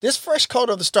This fresh coat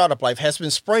of the startup life has been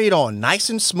sprayed on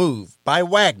nice and smooth by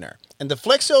Wagner and the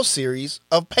Flexio series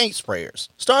of paint sprayers.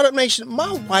 Startup Nation,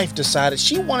 my wife decided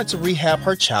she wanted to rehab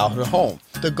her childhood home.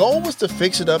 The goal was to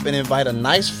fix it up and invite a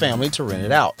nice family to rent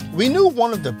it out. We knew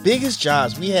one of the biggest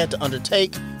jobs we had to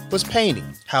undertake was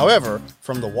painting. However,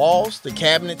 from the walls, the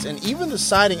cabinets, and even the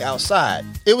siding outside,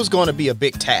 it was going to be a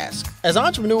big task. As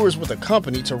entrepreneurs with a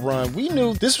company to run, we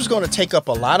knew this was going to take up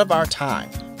a lot of our time,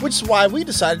 which is why we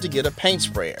decided to get a paint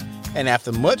sprayer. And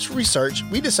after much research,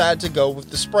 we decided to go with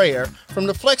the sprayer from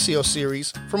the Flexio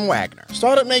series from Wagner.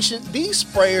 Startup Nation, these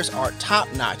sprayers are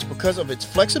top-notch because of its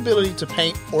flexibility to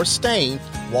paint or stain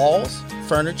walls,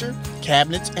 furniture,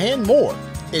 cabinets, and more.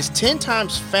 It's 10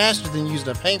 times faster than using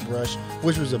a paintbrush,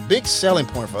 which was a big selling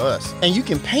point for us. And you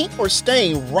can paint or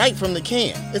stain right from the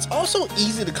can. It's also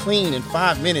easy to clean in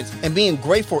 5 minutes, and being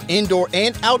great for indoor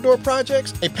and outdoor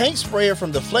projects, a paint sprayer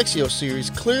from the Flexio series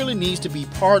clearly needs to be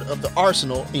part of the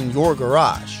arsenal in your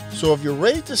garage. So if you're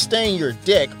ready to stain your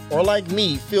deck, or like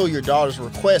me, fill your daughter's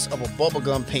request of a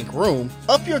bubblegum pink room,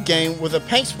 up your game with a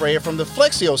paint sprayer from the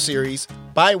Flexio series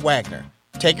by Wagner.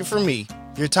 Take it from me,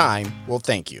 your time will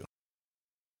thank you.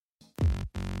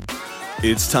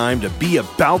 It's time to be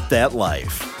about that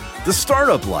life, the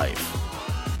startup life.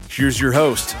 Here's your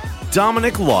host,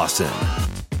 Dominic Lawson.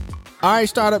 All right,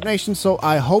 Startup Nation, so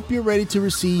I hope you're ready to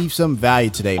receive some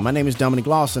value today. My name is Dominic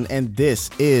Lawson, and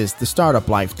this is The Startup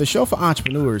Life, the show for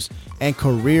entrepreneurs and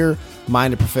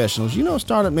career-minded professionals. You know,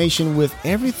 Startup Nation, with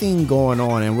everything going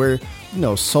on, and we're,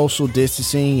 social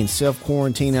distancing and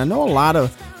self-quarantine. I know a lot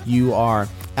of you are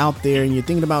out there and you're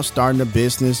thinking about starting a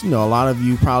business. A lot of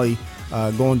you probably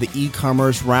going the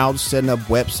e-commerce route, setting up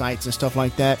websites and stuff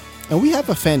like that. And we have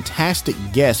a fantastic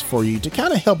guest for you to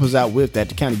kind of help us out with that,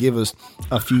 to kind of give us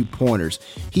a few pointers.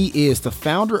 He is the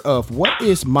founder of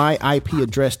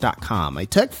whatismyipaddress.com, a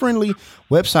tech-friendly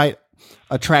website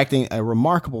attracting a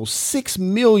remarkable 6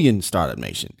 million Startup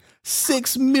Nation,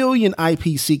 6 million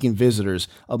IP-seeking visitors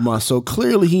a month. So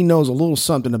clearly he knows a little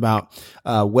something about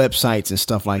websites and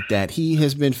stuff like that. He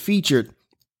has been featured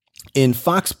in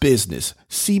Fox Business,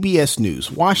 CBS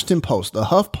News, Washington Post, the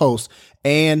HuffPost,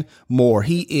 and more.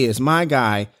 He is my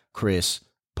guy, Chris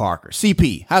Parker.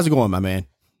 CP, how's it going, my man?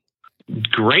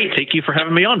 Great. Thank you for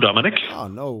having me on, Dominic. Oh,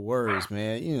 no worries,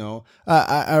 man.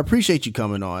 I appreciate you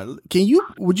coming on.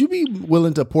 Would you be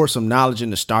willing to pour some knowledge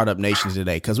into Startup Nation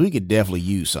today? Because we could definitely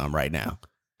use some right now.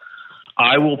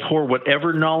 I will pour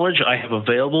whatever knowledge I have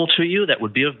available to you that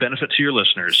would be of benefit to your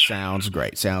listeners. Sounds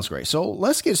great. So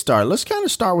let's get started. Let's kind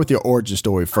of start with your origin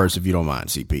story first, if you don't mind,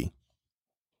 CP.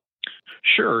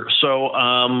 Sure. So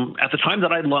at the time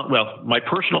that my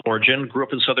personal origin, grew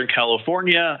up in Southern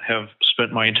California, have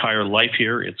spent my entire life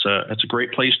here. It's a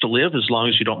great place to live as long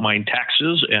as you don't mind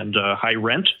taxes and high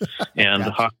rent and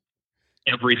high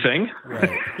everything.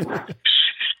 Right.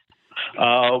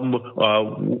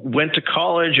 Went to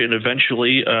college and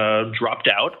eventually dropped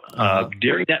out.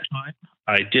 During that time,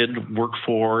 I did work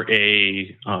for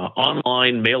a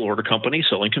online mail order company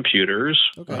selling computers,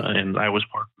 and I was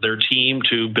part of their team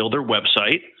to build their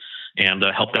website and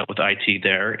helped out with IT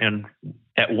there. And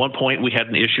at one point, we had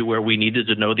an issue where we needed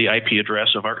to know the IP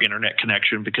address of our internet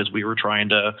connection because we were trying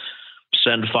to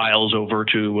send files over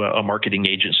to a marketing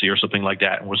agency or something like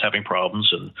that, and was having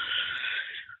problems. And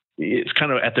it's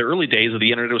kind of at the early days of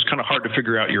the internet, it was kind of hard to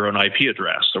figure out your own IP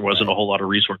address. There wasn't a whole lot of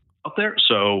resources out there.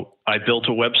 So I built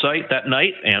a website that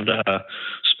night and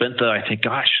spent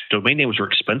domain names were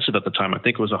expensive at the time. I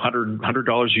think it was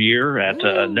 $100 a year at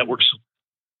Networks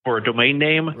for a domain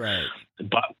name. Right.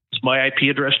 Bought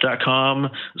myipaddress.com,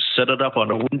 set it up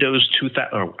on a Windows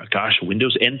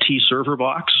NT server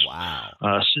box.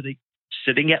 Wow.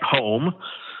 Sitting at home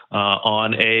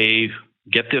on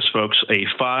get this, folks, a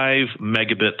 5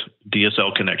 megabit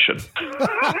DSL connection.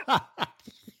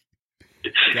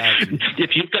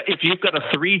 If you've got a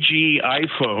 3G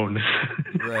iPhone,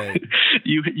 right,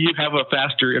 you have a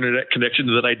faster internet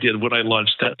connection than I did when I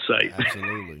launched that site.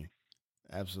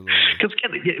 Absolutely. Because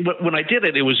when I did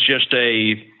it, it was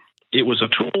a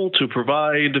tool to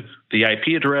provide the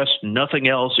IP address, nothing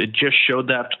else. It just showed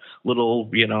that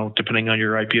little, depending on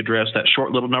your IP address, that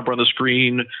short little number on the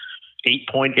screen.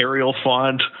 8-point Arial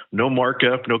font, no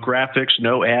markup, no graphics,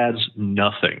 no ads,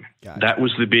 nothing. Gotcha. That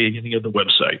was the beginning of the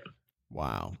website.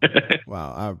 Wow.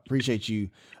 Wow. I appreciate you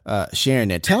sharing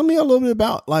that. Tell me a little bit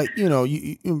about,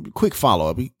 quick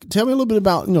follow-up. Tell me a little bit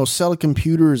about, selling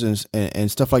computers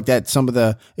and stuff like that, some of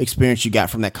the experience you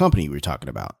got from that company you were talking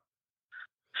about.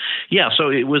 Yeah. So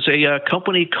it was a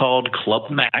company called Club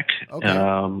Mac.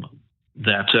 Okay.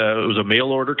 It was a mail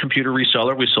order computer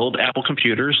reseller. We sold Apple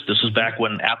computers. This is back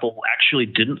when Apple actually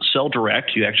didn't sell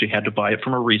direct. You actually had to buy it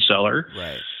from a reseller.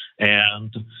 Right.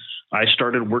 And I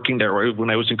started working there when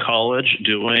I was in college,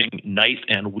 doing night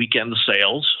and weekend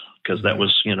sales, because that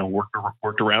was,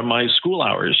 worked around my school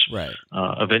hours. Right.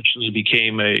 Eventually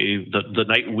became the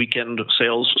night weekend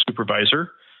sales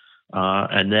supervisor.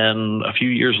 And then a few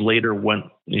years later went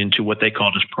into what they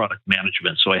called as product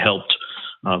management. So I helped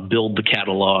build the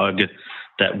catalog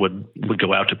that would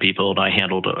go out to people, and I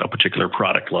handled a particular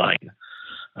product line.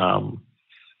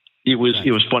 It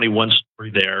was funny. One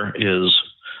story there is,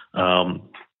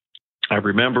 I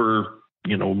remember,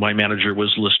 my manager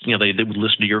was listening. They would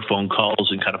listen to your phone calls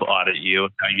and kind of audit you.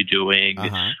 How you doing?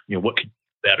 What could be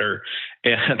better?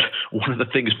 And one of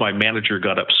the things my manager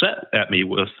got upset at me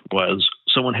with was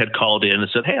someone had called in and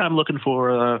said, "Hey, I'm looking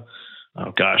for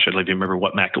oh gosh, I don't even remember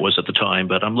what Mac it was at the time,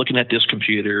 but I'm looking at this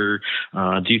computer.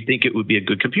 Do you think it would be a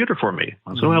good computer for me?"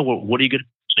 I said, "Well, what are you going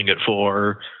to use it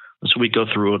for?" So we go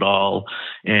through it all,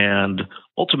 and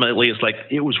ultimately, it's like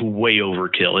it was way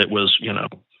overkill. It was,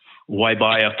 why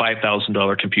buy a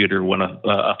 $5,000 computer when a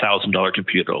 $1,000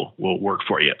 computer will work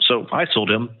for you? So I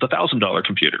sold him the $1,000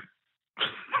 computer.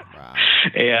 Wow.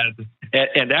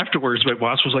 And afterwards, my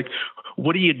boss was like,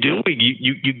 "What are you doing?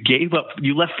 You gave up.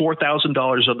 You left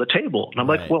 $4,000 on the table." And I'm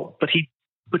like, "Well, but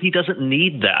he doesn't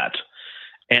need that."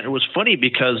 And it was funny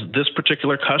because this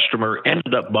particular customer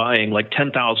ended up buying like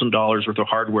 $10,000 worth of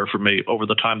hardware for me over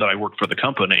the time that I worked for the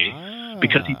company,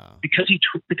 because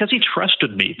he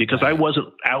trusted me, because I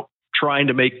wasn't out trying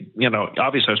to make,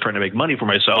 obviously I was trying to make money for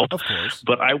myself, of course,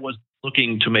 but I was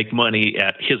looking to make money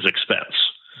at his expense.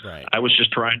 Right. I was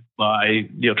just trying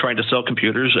to sell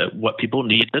computers at what people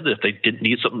needed. If they didn't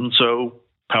need something so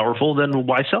powerful, then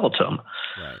why sell it to them?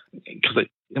 Right. Because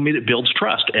it builds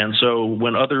trust. And so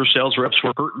when other sales reps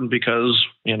were hurting because,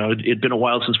 it'd been a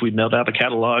while since we mailed out a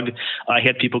catalog, I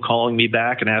had people calling me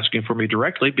back and asking for me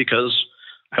directly because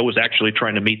I was actually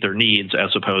trying to meet their needs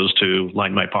as opposed to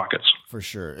line my pockets. For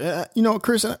sure.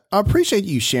 Chris, I appreciate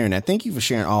you sharing that. Thank you for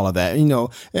sharing all of that.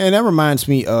 And that reminds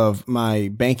me of my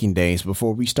banking days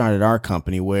before we started our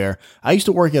company, where I used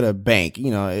to work at a bank.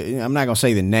 I'm not going to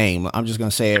say the name. I'm just going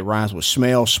to say it rhymes with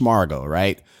Smell Smargo,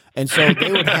 right? And so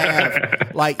they would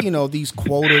have these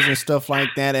quotas and stuff like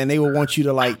that. And they would want you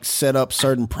to set up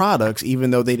certain products,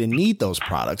 even though they didn't need those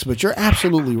products. But you're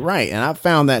absolutely right. And I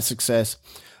found that success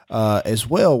as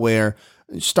well, where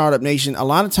Startup Nation, a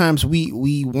lot of times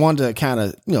we want to kind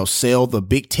of, sell the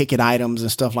big ticket items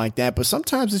and stuff like that. But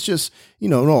sometimes it's just,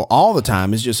 no, all the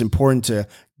time, it's just important to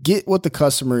get what the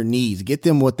customer needs, get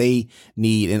them what they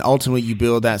need. And ultimately you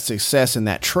build that success and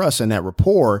that trust and that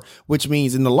rapport, which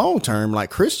means in the long term, like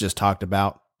Chris just talked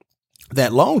about,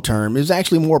 that long term is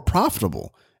actually more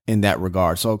profitable in that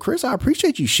regard. So Chris, I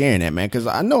appreciate you sharing that, man, because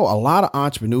I know a lot of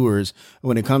entrepreneurs,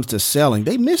 when it comes to selling,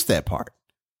 they miss that part.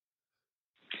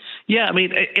 Yeah, I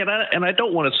mean, and I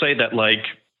don't want to say that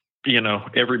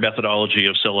every methodology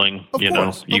of selling, you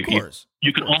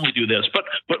can only do this, but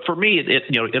for me,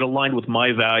 it aligned with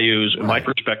my values and my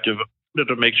perspective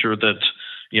to make sure that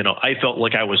I felt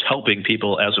like I was helping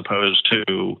people as opposed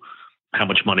to how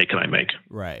much money can I make.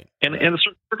 Right. And in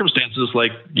certain circumstances,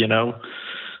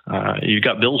 you've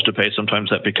got bills to pay. Sometimes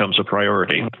that becomes a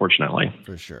priority, unfortunately.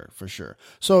 For sure.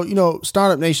 So,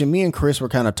 Startup Nation, me and Chris were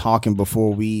kind of talking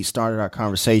before we started our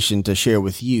conversation to share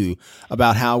with you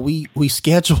about how we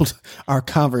scheduled our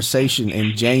conversation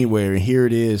in January. And here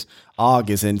it is,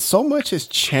 August, and so much has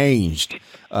changed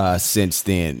since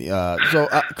then. So,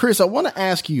 Chris, I want to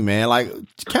ask you, man,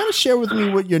 kind of share with me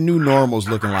what your new normal is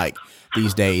looking like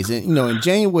these days. And, in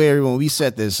January, when we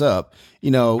set this up, we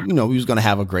was going to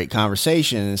have a great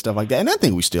conversation and stuff like that. And I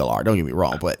think we still are, don't get me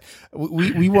wrong, but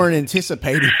we weren't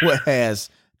anticipating what has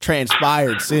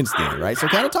transpired since then. Right. So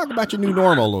kind of talk about your new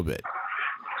normal a little bit.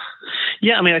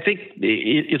 Yeah. I mean, I think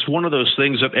it's one of those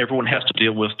things that everyone has to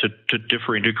deal with to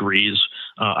differing degrees.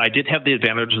 I did have the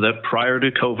advantage that prior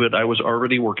to COVID, I was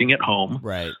already working at home.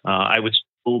 Right. I would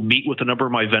still meet with a number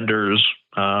of my vendors,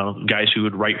 guys who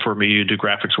would write for me, do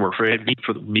graphics work for me. I'd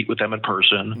meet with them in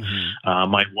person.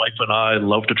 Mm-hmm. My wife and I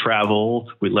love to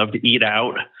travel. We love to eat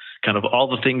out. Kind of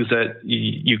all the things that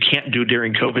you can't do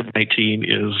during COVID-19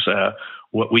 is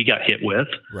what we got hit with.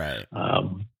 Right.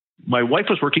 My wife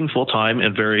was working full time,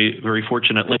 and very, very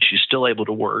fortunately, she's still able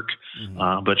to work.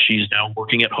 Mm-hmm. But she's now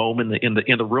working at home in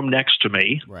the room next to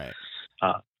me. Right.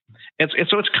 And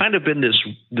so it's kind of been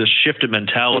this shift in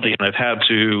mentality, and I've had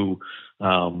to.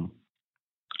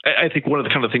 I think one of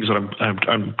the kind of things that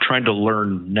I'm trying to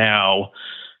learn now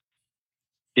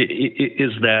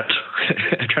is that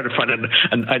I'm trying to find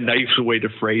a nice way to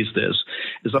phrase this,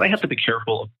 is that I have to be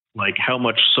careful of how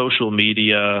much social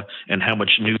media and how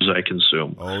much news I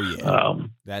consume. Oh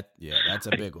yeah, that's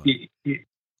a big one.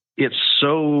 it's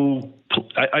so.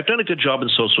 I've done a good job in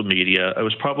social media. I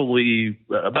was probably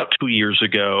about 2 years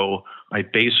ago. I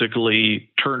basically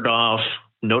turned off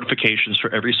notifications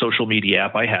for every social media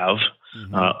app I have,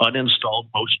 uninstalled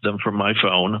most of them from my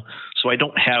phone. So I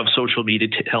don't have social media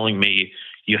telling me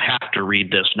you have to read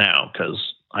this now, because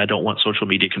I don't want social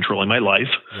media controlling my life.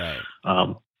 Right.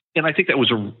 And I think that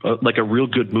was a real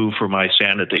good move for my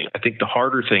sanity. I think the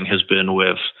harder thing has been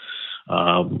with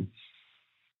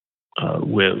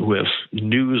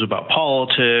news about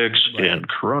politics and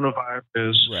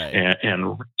coronavirus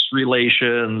and race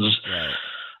relations. Right.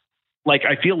 Like,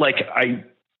 I feel like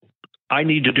I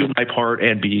need to do my part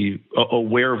and be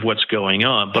aware of what's going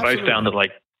on. But Absolutely. I found that,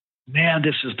 like, man,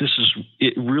 this is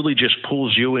it really just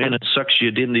pulls you in and sucks you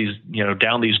in these,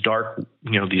 down these dark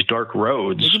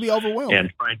roads. It can be overwhelming.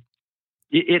 And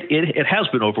it has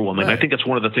been overwhelming. Right. I think that's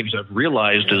one of the things I've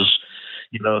realized is,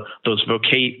 those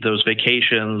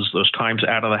vacations, those times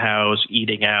out of the house,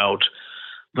 eating out,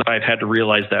 that I've had to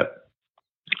realize that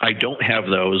I don't have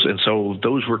those. And so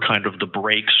those were kind of the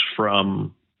breaks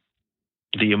from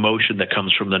the emotion that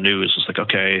comes from the news. It's like,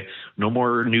 okay, no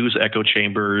more news echo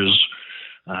chambers,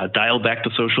 dial back to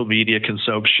social media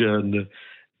consumption,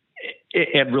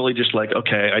 and really just like,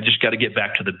 okay, I just got to get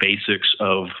back to the basics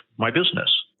of my business,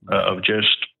 of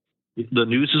just the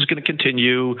news is going to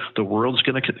continue. The world's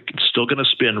still going to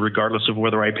spin regardless of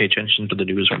whether I pay attention to the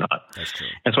news or not. That's true.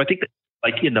 And so I think that,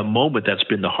 like, in the moment, that's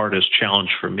been the hardest challenge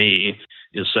for me,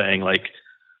 is saying, like,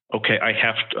 okay, I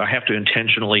have to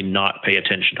intentionally not pay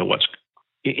attention to what's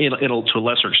to a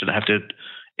lesser extent. I have to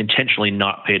intentionally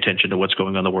not pay attention to what's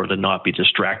going on in the world and not be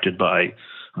distracted by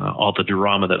all the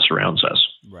drama that surrounds us.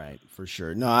 Right, for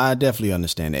sure. No, I definitely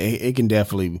understand it. It can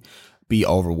definitely be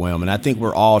overwhelming. I think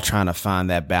we're all trying to find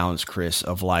that balance, Chris,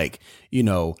 of, like,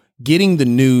 getting the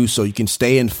news so you can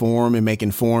stay informed and make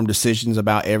informed decisions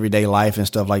about everyday life and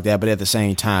stuff like that. But at the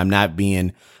same time, not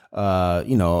being,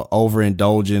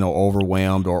 overindulgent or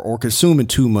overwhelmed or consuming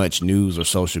too much news or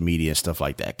social media and stuff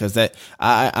like that. Cause that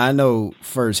I know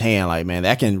firsthand, like, man,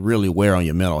 that can really wear on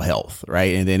your mental health.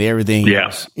 Right. And then everything,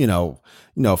 else,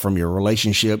 from your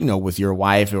relationship, with your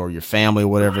wife or your family or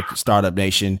whatever, Startup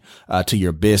Nation, to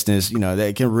your business,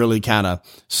 that can really kind of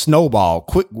snowball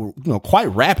quite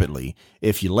rapidly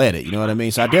if you let it, you know what I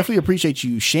mean? So I definitely appreciate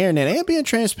you sharing that and being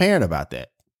transparent about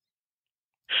that.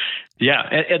 Yeah.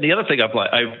 And the other thing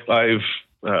I've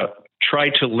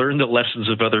tried to learn the lessons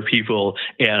of other people,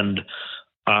 and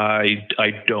I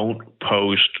don't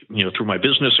post, through my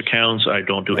business accounts. I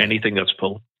don't do anything that's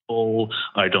political.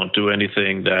 I don't do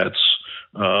anything that's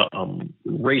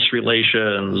race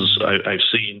relations. I've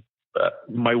seen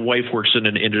my wife works in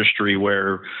an industry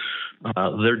where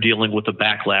they're dealing with the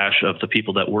backlash of the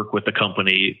people that work with the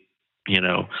company.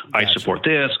 Gotcha. I support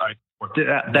this, I support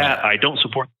that. I don't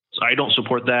support this, I don't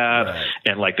support that. Right.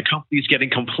 And, like, the company's getting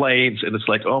complaints, and it's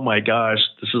like, oh my gosh,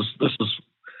 this is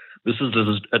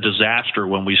a disaster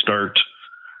when we start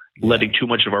letting too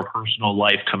much of our personal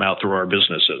life come out through our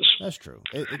businesses. That's true.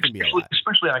 It can be a lot.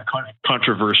 Especially on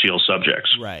controversial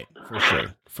subjects. Right.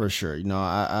 For sure.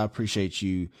 I appreciate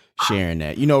you sharing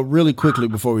that. Really quickly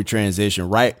before we transition,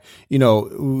 right?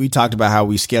 We talked about how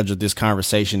we scheduled this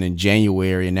conversation in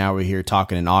January, and now we're here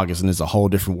talking in August, and it's a whole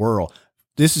different world.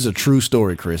 This is a true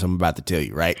story, Chris, I'm about to tell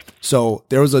you, right? So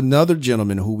there was another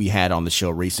gentleman who we had on the show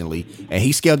recently, and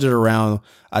he scheduled around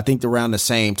the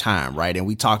same time, right? And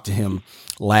we talked to him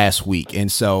last week. And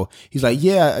so he's like,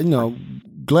 yeah,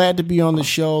 glad to be on the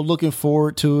show, looking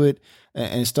forward to it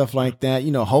and stuff like that.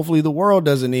 Hopefully the world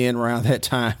doesn't end around that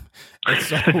time. And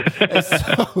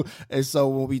so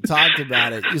when we talked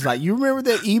about it, he's like, you remember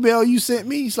that email you sent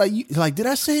me? He's like, did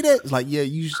I say that? It's like, yeah,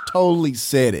 you totally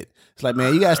said it. It's like,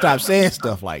 man, you gotta stop saying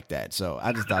stuff like that. So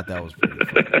I just thought that was pretty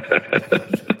funny.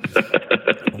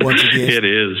 Once again, it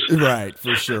is. Right,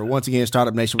 for sure. Once again,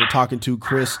 Startup Nation, we're talking to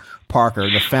Chris Parker,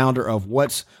 the founder of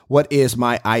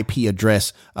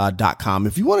whatismyipaddress.com.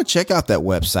 If you want to check out that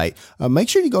website, make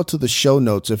sure you go to the show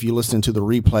notes if you listen to the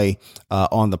replay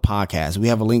on the podcast. We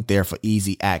have a link there for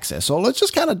easy access. So let's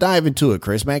just kind of dive into it,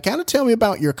 Chris, man. Kind of tell me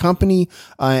about your company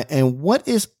and what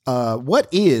is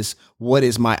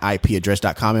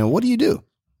whatismyipaddress.com, and what do you do?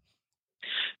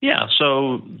 Yeah,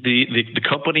 so the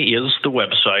company is the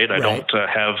website. I don't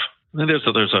have there's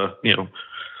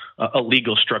a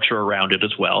legal structure around it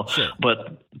as well. Sure.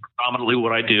 But predominantly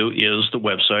what I do is the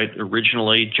website.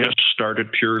 Originally just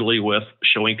started purely with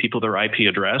showing people their IP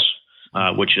address,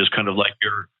 which is kind of like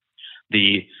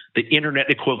the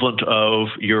internet equivalent of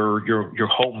your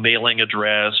home mailing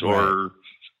address or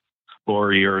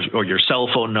your cell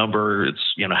phone number.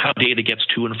 It's, how data gets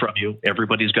to and from you.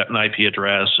 Everybody's got an IP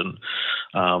address. And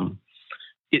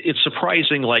it's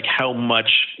surprising like how much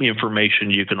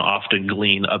information you can often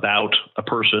glean about a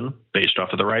person based off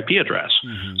of their IP address.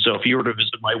 Mm-hmm. So if you were to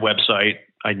visit my website,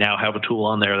 I now have a tool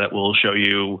on there that will show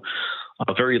you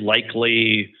very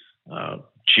likely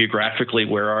geographically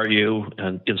where are you,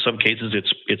 and in some cases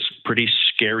it's pretty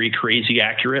scary, crazy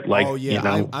accurate. Like, oh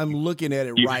yeah, I'm looking at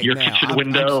it right your now. Kitchen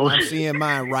window. I'm seeing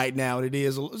mine right now.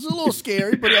 It's a little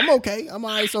scary, but I'm okay. I'm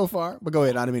all right so far. But go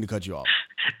ahead. I didn't mean to cut you off.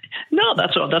 No,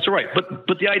 that's all right.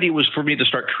 But the idea was for me to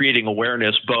start creating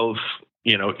awareness, both,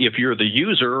 if you're the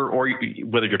user or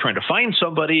whether you're trying to find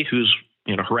somebody who's,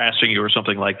 harassing you or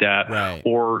something like that, right.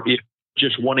 Or if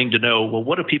just wanting to know, well,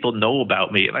 what do people know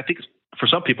about me? And I think for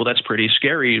some people that's pretty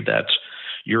scary that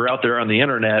you're out there on the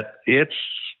internet.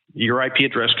 Your IP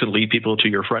address could lead people to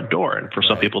your front door. And for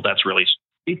some people that's really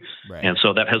scary. Right. And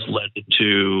so that has led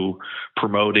to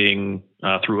promoting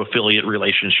through affiliate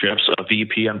relationships of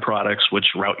VPN products, which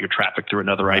route your traffic through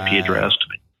another IP address to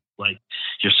make, like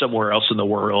you're somewhere else in the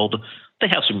world.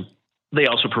 They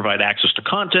also provide access to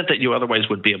content that you otherwise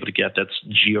would be able to get that's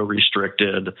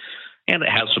geo-restricted, and it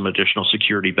has some additional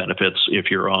security benefits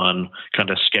if you're on kind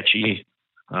of sketchy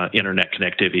internet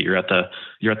connectivity. You're at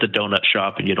the donut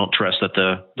shop and you don't trust that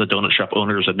the donut shop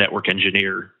owner is a network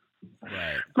engineer.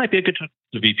 Right. It might be a good time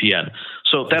to VPN.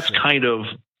 So that's kind of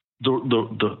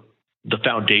the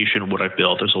foundation of what I've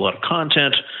built. There's a lot of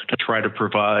content to try to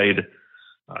provide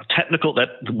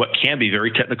what can be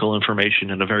very technical information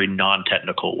in a very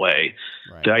non-technical way.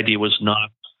 Right. The idea was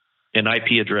not an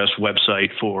IP address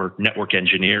website for network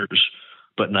engineers,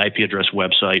 but an IP address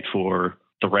website for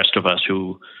the rest of us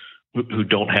who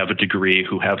don't have a degree,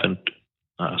 who haven't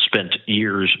spent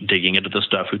years digging into the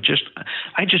stuff,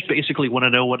 I just basically want to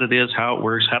know what it is, how it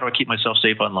works, how do I keep myself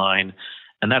safe online.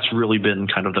 And that's really been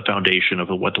kind of the foundation of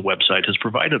what the website has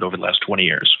provided over the last 20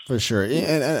 years. For sure.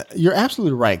 And you're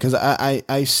absolutely right. Because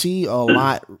I see a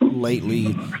lot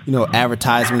lately,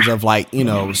 advertisements of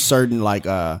certain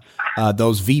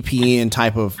those VPN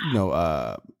type of,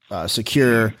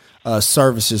 secure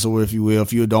services, or if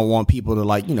you don't want people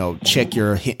to check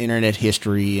your internet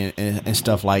history and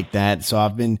stuff like that. So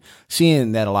I've been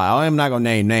seeing that a lot. I'm not going to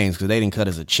name names because they didn't cut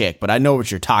us a check, but I know what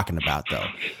you're talking about though,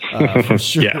 for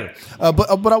sure. Yeah.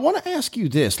 But I want to ask you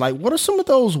this, what are some of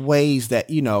those ways that,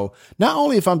 not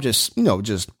only if I'm just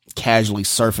casually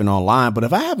surfing online, but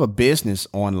if I have a business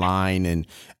online and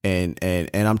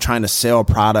I'm trying to sell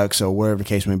products or whatever the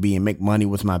case may be and make money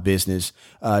with my business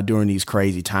during these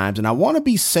crazy times, and I want to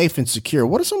be safe and secure,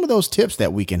 what are some of those tips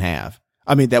that we can have?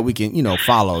 I mean, that we can,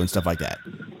 follow and stuff like that.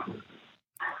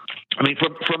 I mean,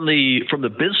 from the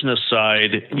business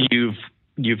side,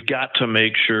 you've got to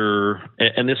make sure,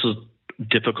 and this is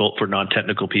difficult for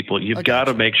non-technical people, you've got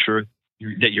to make sure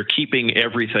that you're keeping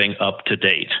everything up to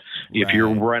date. Right. If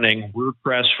you're running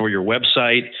WordPress for your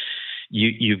website,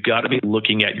 you've got to be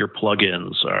looking at your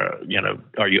plugins.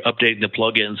 Are you updating the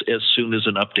plugins as soon as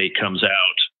an update comes out?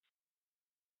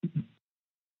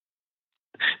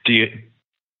 Do you?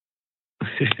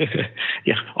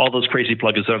 Yeah, all those crazy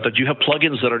plugins that you have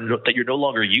plugins that you're no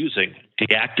longer using.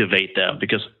 Deactivate them,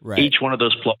 because each one of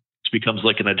those plugins becomes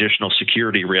like an additional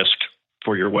security risk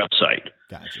for your website.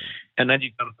 Gotcha. And then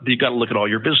you've got to look at all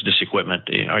your business equipment.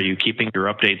 Are you keeping your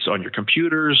updates on your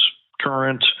computers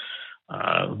current?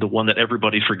 The one that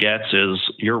everybody forgets is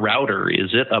your router.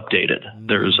 Is it updated?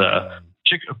 There's a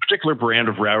particular brand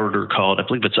of router called, I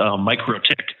believe it's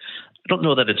MikroTik. I don't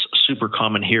know that it's super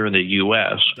common here in the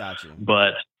U.S. Gotcha.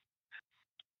 But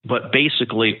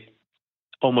basically,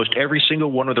 almost every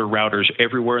single one of their routers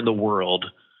everywhere in the world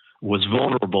was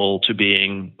vulnerable to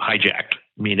being hijacked,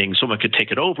 meaning someone could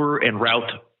take it over and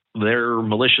route their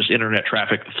malicious internet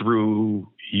traffic through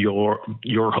your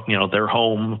their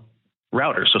home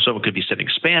router. So someone could be sending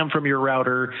spam from your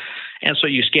router. And so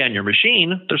you scan your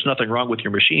machine. There's nothing wrong with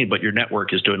your machine, but your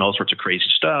network is doing all sorts of crazy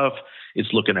stuff. It's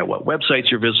looking at what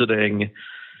websites you're visiting.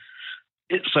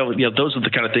 So those are the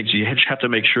kind of things you have to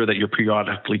make sure that you're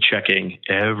periodically checking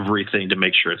everything to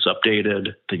make sure it's updated,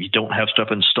 that you don't have stuff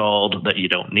installed that you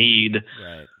don't need.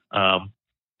 Right.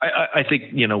 I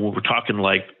think, when we're talking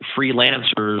like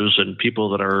freelancers and people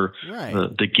that are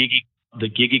the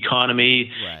gig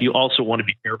economy, you also want to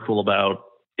be careful about,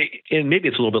 and maybe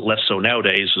it's a little bit less so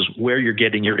nowadays, is where you're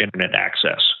getting your internet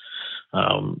access.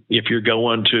 If you're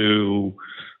going to,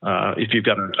 if you've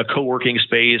got a co-working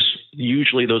space,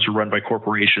 usually those are run by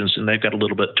corporations and they've got a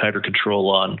little bit tighter control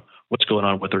on what's going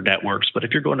on with their networks. But if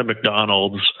you're going to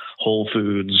McDonald's, Whole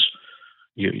Foods,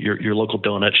 your local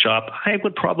donut shop, I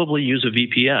would probably use a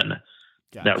VPN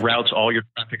that routes all your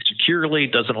traffic securely,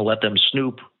 doesn't let them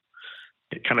snoop.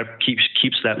 It kind of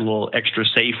keeps that little extra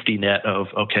safety net of,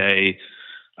 okay,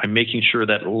 I'm making sure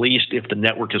that at least if the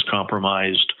network is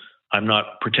compromised, I'm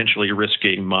not potentially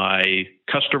risking my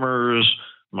customers,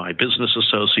 my business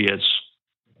associates,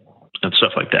 and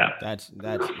stuff like that.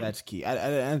 That's key. I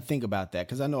didn't think about that,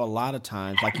 because I know a lot of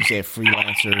times, like you said,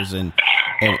 freelancers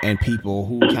and people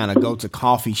who kind of go to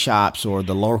coffee shops or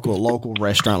the local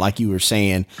restaurant, like you were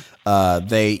saying,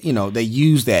 they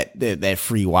use that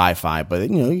free Wi-Fi, but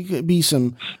it could be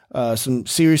some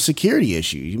serious security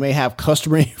issues. You may have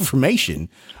customer information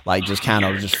like just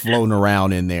floating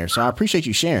around in there. So I appreciate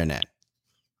you sharing that.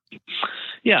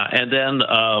 Yeah, and then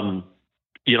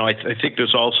I think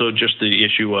there's also just the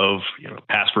issue of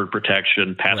password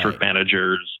protection, password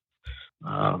managers.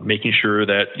 Making sure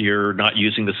that you're not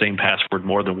using the same password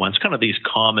more than once, kind of these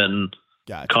common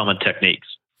techniques.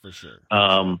 For sure.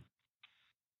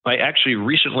 I actually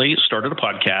recently started a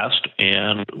podcast,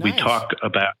 and we talk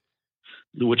about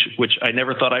which I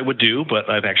never thought I would do, but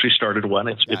I've actually started one.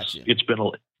 It's been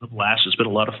a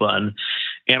lot of fun,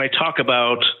 and I talk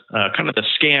about kind of the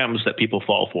scams that people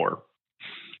fall for,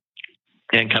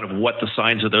 and kind of what the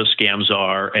signs of those scams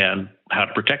are and how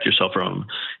to protect yourself from them.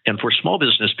 And for small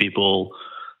business people,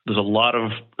 there's a lot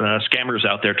of scammers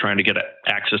out there trying to get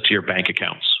access to your bank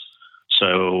accounts.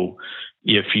 So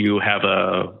if you have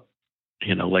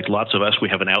like lots of us, we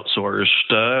have an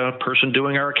outsourced person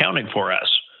doing our accounting for us.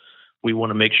 We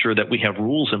want to make sure that we have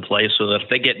rules in place so that if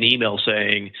they get an email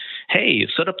saying, hey,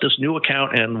 set up this new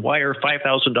account and wire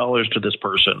 $5,000 to this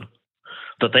person,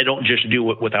 that they don't just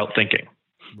do it without thinking.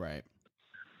 Right.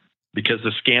 Because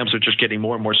the scams are just getting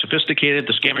more and more sophisticated.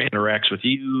 The scammer interacts with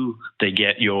you. They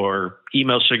get your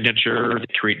email signature.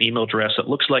 They create an email address that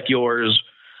looks like yours.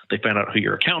 They find out who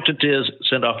your accountant is,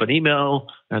 send off an email,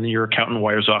 and then your accountant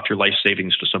wires off your life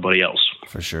savings to somebody else.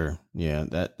 For sure. Yeah,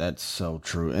 that's so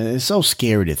true. And it's so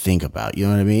scary to think about. You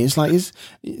know what I mean? It's like,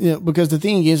 because the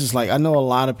thing is, I know a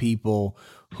lot of people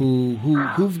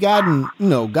who've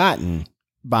gotten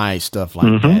by stuff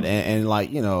like that. And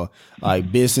like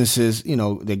businesses,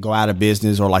 they go out of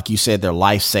business, or like you said, their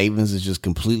life savings is just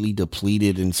completely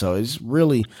depleted. And so it's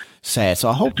really sad. So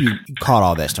I hope you caught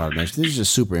all that, Startup Nation. This is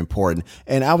just super important.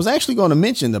 And I was actually going to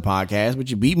mention the podcast, but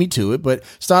you beat me to it. But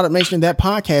Startup Nation, that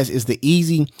podcast is the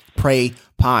Easy Pray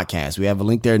podcast. We have a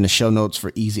link there in the show notes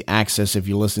for easy access if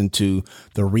you listen to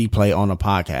the replay on the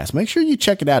podcast. Make sure you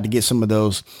check it out to get some of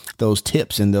those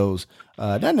tips and those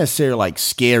not necessarily like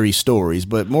scary stories,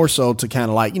 but more so to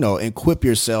kind of equip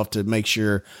yourself to make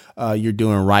sure you're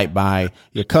doing right by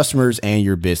your customers and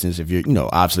your business. If you're,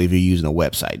 obviously if you're using a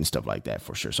website and stuff like that,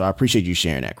 for sure. So I appreciate you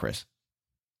sharing that, Chris.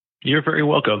 You're very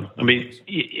welcome. I mean,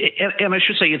 and I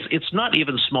should say it's not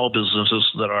even small businesses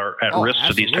that are at risk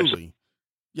to these types of.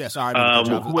 Yeah, sorry. I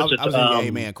was in the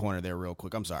amen corner there real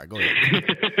quick. I'm sorry. Go ahead.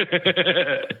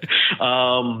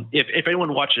 If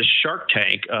anyone watches Shark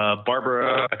Tank,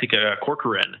 Barbara, I think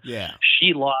Corcoran,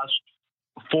 she lost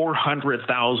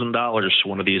 $400,000 to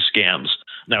one of these scams.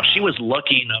 Now, she was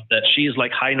lucky enough that she's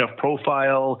high enough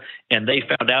profile, and they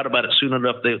found out about it soon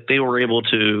enough that they were able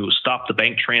to stop the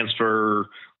bank transfer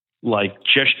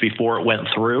just before it went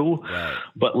through. Right.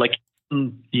 But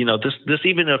this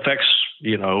even affects,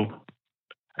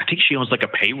 I think she owns a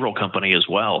payroll company as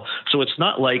well. So it's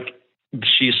not like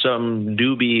she's some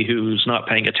newbie who's not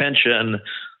paying attention.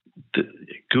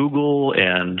 Google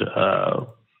and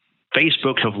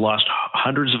Facebook have lost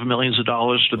hundreds of millions of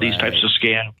dollars to these types of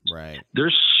scams. Right.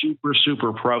 They're super,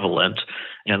 super prevalent.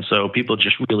 And so people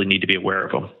just really need to be aware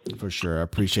of them. For sure. I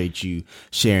appreciate you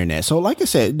sharing that. So like I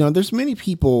said, there's many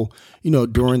people,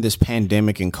 during this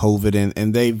pandemic and COVID,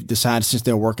 and they've decided, since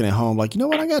they're working at home, I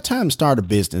got time to start a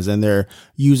business, and they're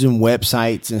using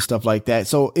websites and stuff like that.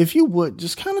 So if you would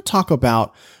just kind of talk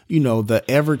about, the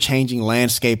ever changing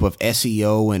landscape of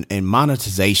SEO and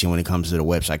monetization when it comes to the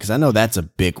website, because I know that's a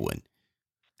big one.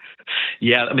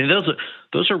 Yeah. I mean,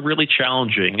 those are really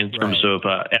challenging in terms of,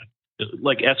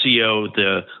 SEO,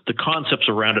 the concepts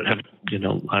around it have,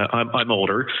 I'm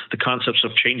older. The concepts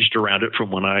have changed around it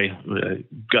from when I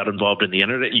got involved in the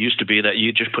internet. It used to be that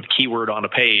you just put keyword on a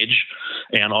page,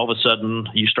 and all of a sudden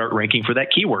you start ranking for that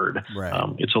keyword.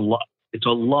 Right. It's a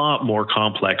lot more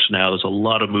complex now. There's a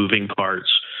lot of moving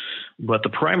parts, but the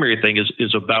primary thing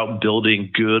is about building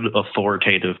good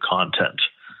authoritative content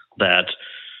that.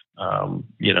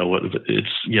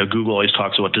 Google always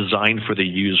talks about design for the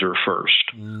user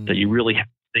first, that you really have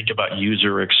to think about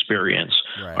user experience.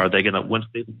 Right. Are they going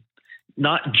to,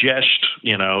 not just,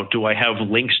 do I have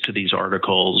links to these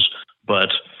articles, but,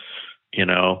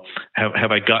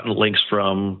 have I gotten links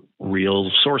from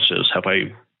real sources? Have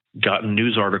I gotten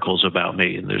news articles about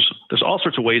me? And there's all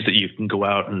sorts of ways that you can go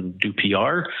out and do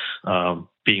PR.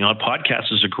 Being on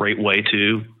podcasts is a great way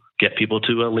to get people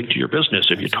to link to your business.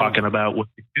 If you're talking about what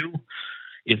you do,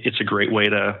 it's a great way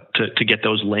to get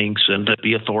those links and to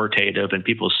be authoritative, and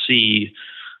people see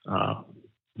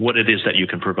what it is that you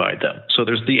can provide them. So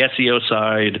there's the SEO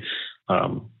side,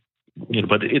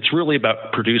 but it's really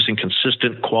about producing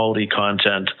consistent quality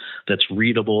content that's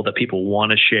readable, that people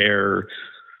want to share.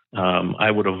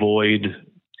 I would avoid,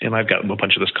 and I've got a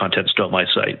bunch of this content still on my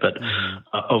site, but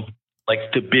of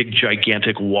like the big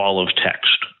gigantic wall of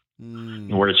text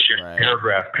where it's just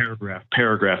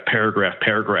paragraph.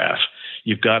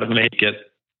 You've got to make it,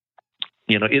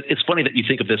 it's funny that you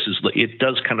think of this as, it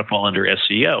does kind of fall under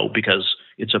SEO because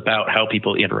it's about how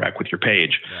people interact with your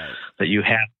page, that you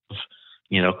have,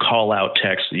 call out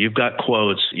text, you've got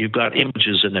quotes, you've got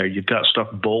images in there, you've got stuff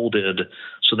bolded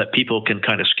so that people can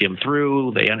kind of skim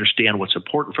through. They understand what's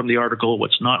important from the article,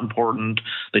 what's not important.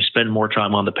 They spend more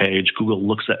time on the page. Google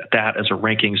looks at that as a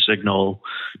ranking signal.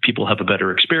 People have a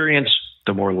better experience.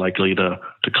 They're more likely to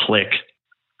click,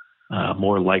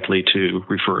 more likely to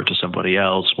refer it to somebody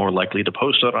else, more likely to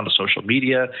post it on a social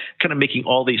media, kind of making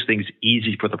all these things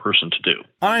easy for the person to do.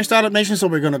 All right, Startup Nation, so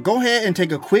we're going to go ahead and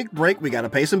take a quick break. We got to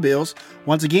pay some bills.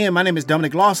 Once again, my name is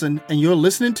Dominic Lawson, and you're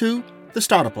listening to The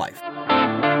Startup Life.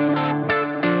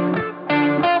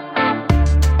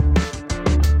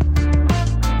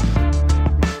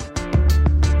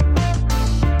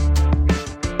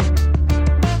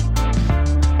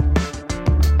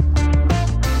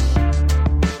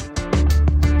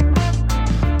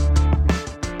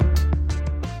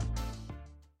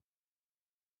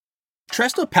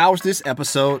 Tresta powers this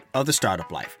episode of The Startup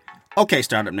Life. Okay,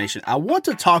 Startup Nation, I want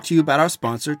to talk to you about our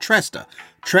sponsor, Tresta.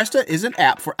 Tresta is an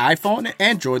app for iPhone and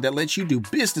Android that lets you do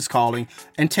business calling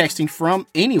and texting from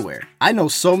anywhere. I know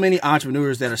so many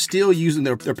entrepreneurs that are still using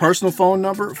their personal phone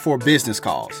number for business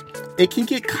calls. It can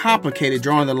get complicated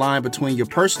drawing the line between your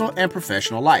personal and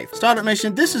professional life. Startup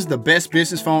Nation, this is the best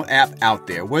business phone app out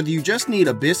there. Whether you just need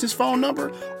a business phone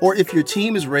number or if your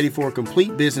team is ready for a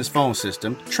complete business phone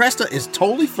system, Tresta is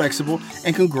totally flexible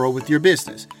and can grow with your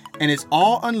business. And it's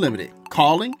all unlimited.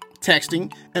 Calling,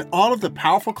 texting, and all of the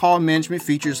powerful call management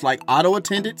features like auto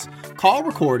attendance, call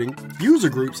recording, user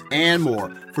groups, and more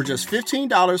for just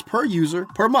 $15 per user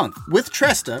per month. With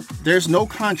Tresta, there's no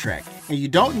contract, and you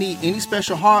don't need any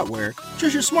special hardware,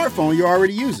 just your smartphone you're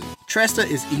already using. Tresta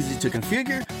is easy to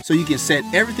configure, so you can set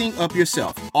everything up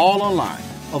yourself, all online,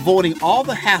 avoiding all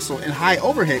the hassle and high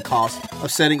overhead costs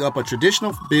of setting up a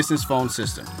traditional business phone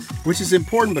system, which is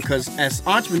important because as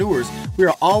entrepreneurs, we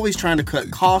are always trying to cut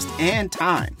cost and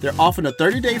time. They're offering a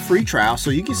 30-day free trial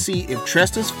so you can see if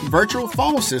Tresta's virtual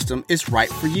phone system is right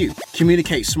for you.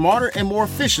 Communicate smarter and more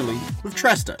efficiently with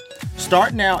Tresta.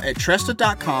 Start now at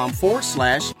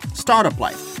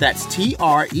Tresta.com/startuplife. That's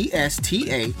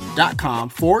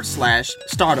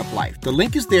TRESTA.com/startuplife. The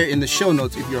link is there in the show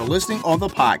notes if you're listening on the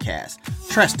podcast.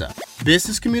 Tresta,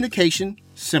 business communication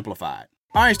simplified.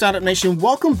 All right, Startup Nation,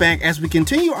 welcome back as we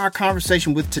continue our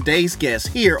conversation with today's guest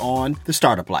here on The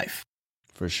Startup Life.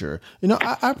 For sure.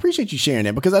 I appreciate you sharing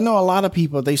that because I know a lot of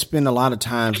people, they spend a lot of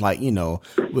times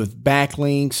with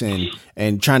backlinks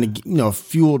and trying to,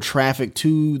 fuel traffic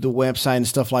to the website and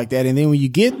stuff like that. And then when you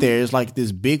get there, it's like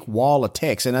this big wall of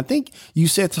text. And I think you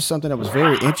said something that was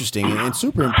very interesting and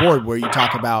super important where you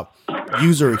talk about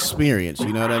user experience.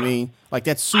 You know what I mean? Like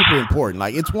that's super important.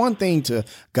 Like it's one thing to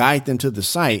guide them to the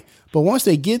site, but once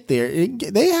they get there,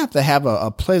 they have to have a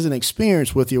pleasant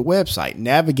experience with your website,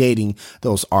 navigating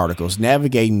those articles,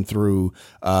 navigating through,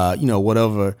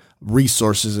 whatever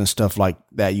resources and stuff like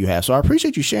that you have. So I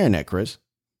appreciate you sharing that, Chris.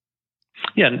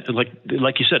 Yeah,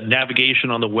 like you said,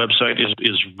 navigation on the website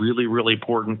is really, really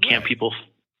important. Can't people,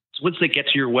 once they get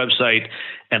to your website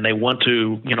and they want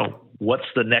to, what's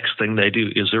the next thing they do?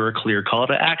 Is there a clear call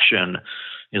to action?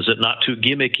 Is it not too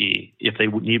gimmicky? If they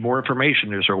need more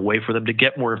information, is there a way for them to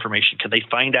get more information? Can they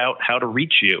find out how to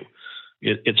reach you?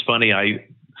 It's funny.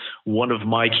 One of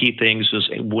my key things is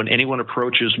when anyone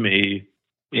approaches me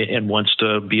and wants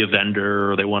to be a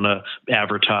vendor or they want to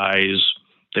advertise,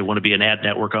 they want to be an ad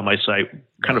network on my site,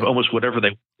 kind of almost whatever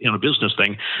they, a business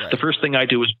thing. Right. The first thing I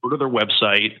do is go to their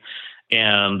website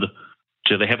and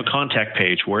do they have a contact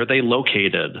page? Where are they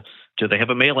located? Do they have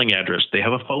a mailing address? Do they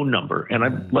have a phone number? And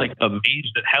I'm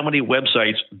amazed at how many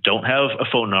websites don't have a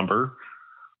phone number.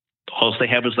 All they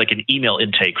have is like an email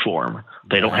intake form.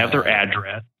 They don't have their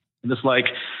address. And it's like,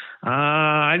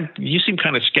 you seem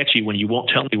kind of sketchy when you won't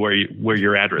tell me where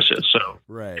your address is. So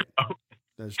right,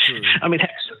 that's true. I mean,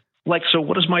 so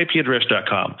what is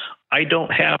myipaddress.com? I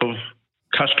don't have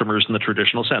customers in the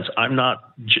traditional sense. I'm not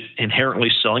inherently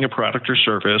selling a product or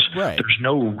service. Right. There's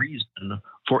no reason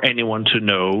for anyone to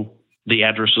know the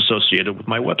address associated with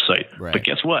my website. Right. But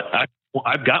guess what? Well,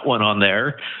 I've got one on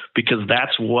there because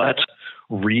that's what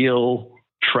real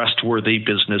trustworthy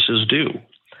businesses do.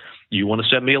 You want to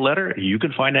send me a letter? You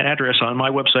can find an address on my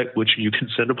website, which you can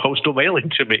send a postal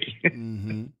mailing to me.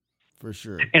 Mm-hmm. For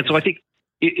sure. And so I think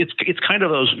it's kind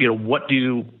of those, what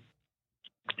do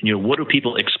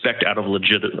people expect out of a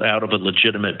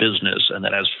legitimate business? And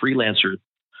then as freelancers,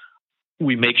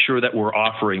 we make sure that we're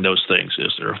offering those things.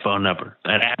 Is there a phone number,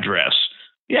 an address?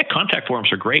 Yeah, contact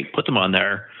forms are great. Put them on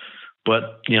there.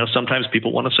 But, sometimes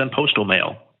people want to send postal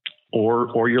mail,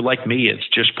 or you're like me. It's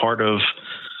just part of,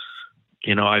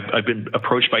 I've been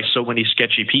approached by so many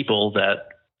sketchy people that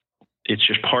it's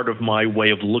just part of my way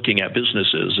of looking at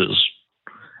businesses is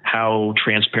how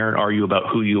transparent are you about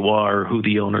who you are, who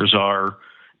the owners are,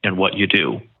 and what you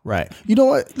do. Right. You know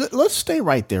what? Let's stay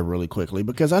right there really quickly,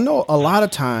 because I know a lot of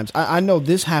times, I know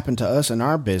this happened to us in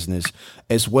our business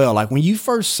as well. Like when you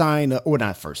first sign up, or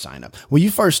not first sign up, when you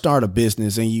first start a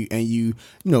business and you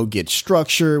get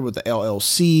structured with the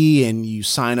LLC and you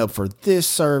sign up for this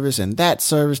service and that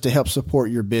service to help support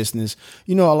your business,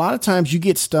 a lot of times you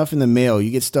get stuff in the mail,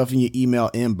 you get stuff in your email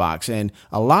inbox, and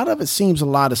a lot of it seems a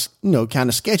lot of, kind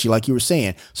of sketchy, like you were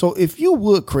saying. So if you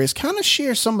would, Chris, kind of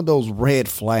share some of those red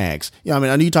flags. I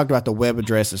know you talked about the web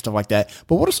address and stuff like that,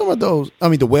 but what are some of those,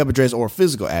 the web address or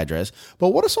physical address, but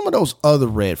what are some of those other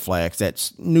red flags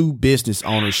that new business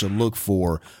owners should look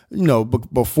for,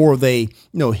 before they,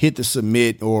 hit the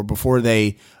submit, or before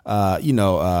they,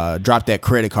 drop that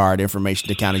credit card information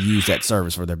to kind of use that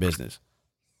service for their business?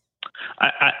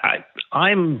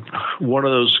 I'm one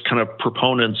of those kind of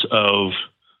proponents of,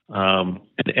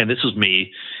 and this is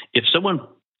me, if someone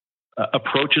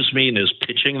approaches me and is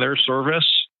pitching their service,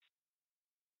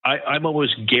 I'm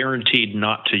always guaranteed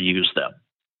not to use them.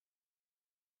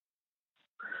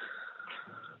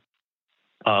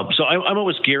 So I'm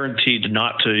always guaranteed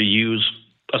not to use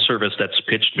a service that's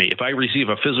pitched me. If I receive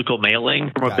a physical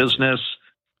mailing from a business,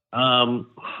 I'm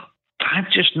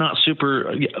just not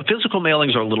super. Physical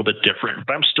mailings are a little bit different,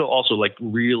 but I'm still also like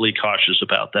really cautious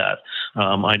about that.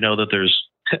 I know that there's.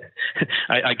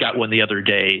 I got one the other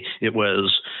day. It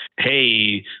was,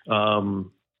 hey,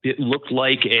 it looked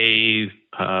like an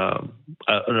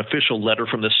official letter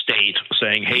from the state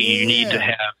saying, hey, you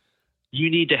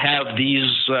need to have these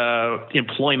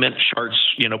employment charts,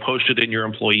 posted in your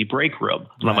employee break room.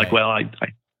 And I'm like, well,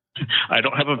 I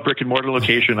don't have a brick and mortar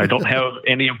location. I don't have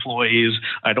any employees.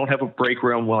 I don't have a break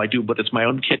room. Well, I do, but it's my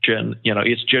own kitchen.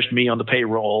 It's just me on the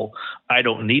payroll. I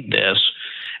don't need this.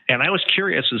 And I was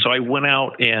curious. And so I went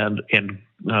out and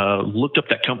looked up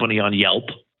that company on Yelp.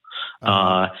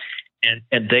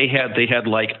 And they had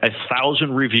like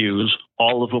 1,000 reviews.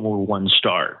 All of them were 1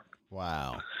 star.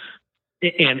 Wow.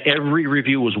 And every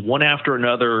review was one after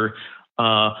another.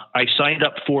 I signed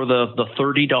up for the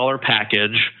 $30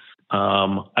 package.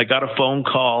 I got a phone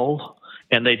call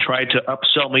and they tried to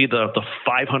upsell me the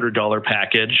 $500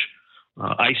 package.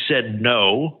 I said,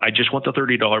 no, I just want the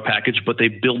 $30 package, but they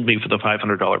billed me for the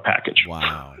 $500 package.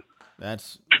 Wow.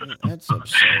 That's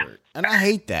absurd. And I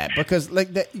hate that because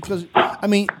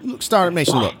Startup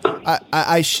Nation, look,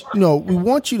 we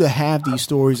want you to have these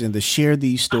stories and to share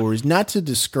these stories, not to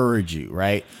discourage you,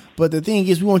 right? But the thing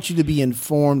is, we want you to be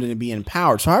informed and to be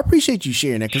empowered. So I appreciate you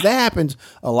sharing that, because that happens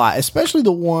a lot, especially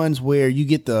the ones where you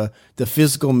get the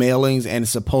physical mailings and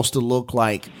it's supposed to look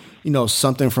like,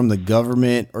 something from the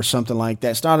government or something like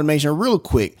that. Startup Nation, real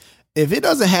quick, if it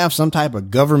doesn't have some type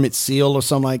of government seal or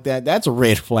something like that, that's a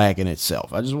red flag in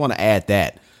itself. I just want to add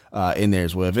that in there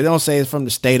as well. If it don't say it's from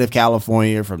the state of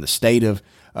California, from the state of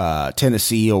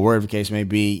Tennessee, or wherever the case may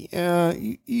be,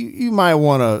 you might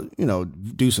want to,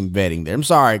 do some vetting there. I'm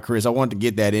sorry, Chris. I wanted to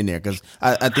get that in there because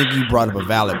I think you brought up a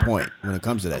valid point when it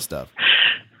comes to that stuff.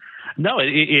 No,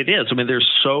 it is. I mean, there's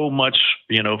so much,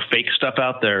 fake stuff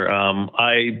out there.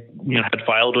 I, had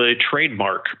filed a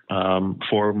trademark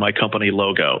for my company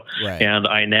logo, right. And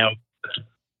I now,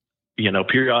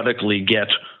 periodically get,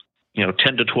 10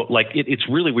 to 12. Like it's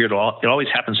really weird. It always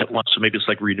happens at once, so maybe it's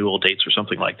like renewal dates or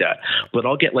something like that. But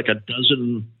I'll get like a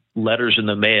dozen letters in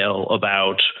the mail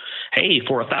about, hey,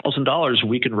 for $1,000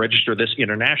 we can register this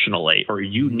internationally, or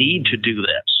you need to do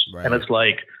this, right. And it's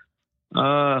like.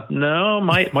 No,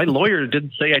 my lawyer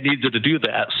didn't say I needed to do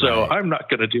that, so right. I'm not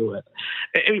going to do it.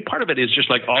 I mean, part of it is just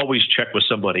like always check with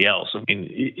somebody else. I mean,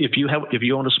 if you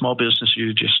own a small business,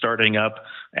 you're just starting up,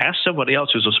 ask somebody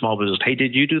else who's a small business. Hey,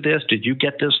 did you do this? Did you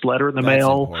get this letter in the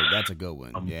mail? Important. That's a good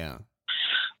one. Yeah.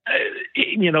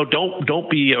 Don't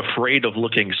be afraid of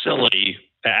looking silly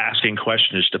asking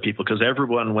questions to people, because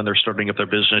everyone, when they're starting up their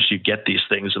business, you get these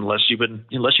things unless you've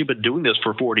been doing this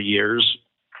for 40 years.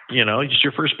 it's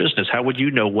your first business. How would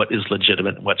you know what is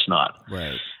legitimate and what's not?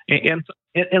 Right. And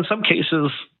in some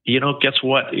cases, guess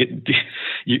what?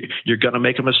 You're going to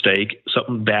make a mistake.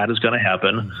 Something bad is going to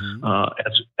happen. Mm-hmm.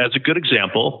 As a good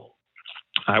example,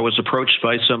 I was approached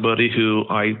by somebody who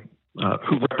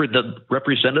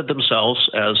represented themselves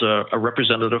as a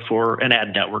representative for an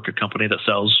ad network, a company that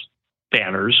sells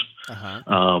banners.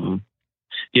 Uh-huh.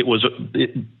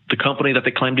 The company that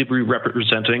they claimed to be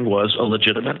representing was a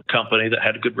legitimate company that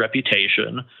had a good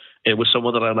reputation. It was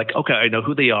someone that I'm like, okay, I know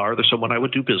who they are. They're someone I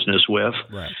would do business with.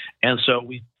 Right. And so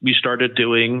we started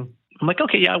doing, I'm like,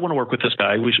 okay, yeah, I want to work with this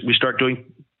guy. We start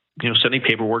doing, sending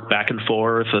paperwork back and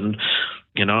forth. And,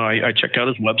 I checked out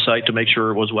his website to make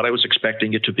sure it was what I was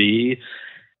expecting it to be.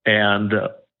 And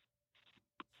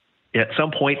at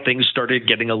some point things started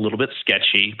getting a little bit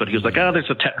sketchy, but he was like, there's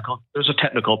a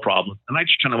technical problem. And I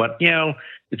just kind of went,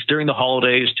 it's during the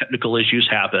holidays, technical issues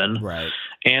happen. Right.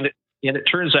 And it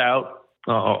turns out,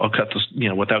 I'll cut this,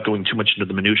 without going too much into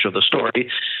the minutia of the story.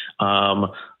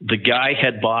 The guy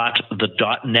had bought the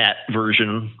 .net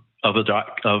version of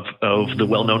the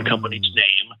well-known company's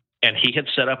name, and he had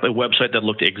set up a website that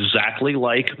looked exactly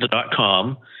like the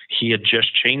 .com. He had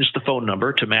just changed the phone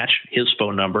number to match his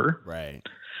phone number. Right.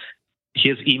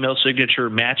 His email signature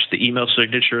matched the email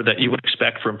signature that you would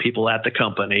expect from people at the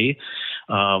company.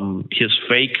 His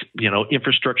fake,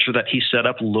 infrastructure that he set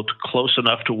up looked close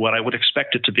enough to what I would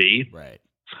expect it to be. Right.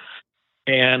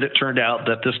 And it turned out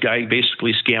that this guy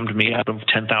basically scammed me out of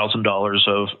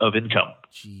 $10,000 of income.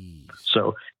 Jeez.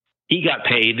 So he got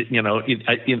paid,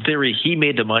 in theory, he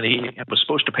made the money and was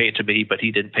supposed to pay it to me, but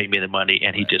he didn't pay me the money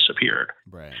and he disappeared.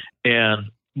 Right.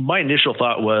 And my initial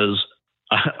thought was,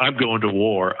 I'm going to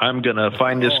war. I'm going to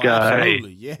find this guy.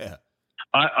 Absolutely. Yeah.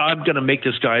 I'm going to make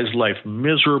this guy's life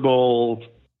miserable.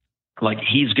 Like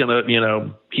he's going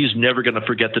to, he's never going to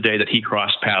forget the day that he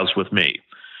crossed paths with me.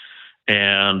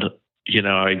 And,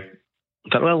 I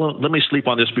thought, well, let me sleep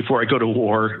on this before I go to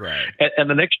war. Right. And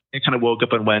the next day I kind of woke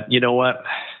up and went, you know what?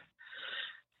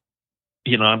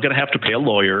 I'm going to have to pay a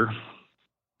lawyer.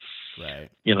 Right.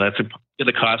 That's going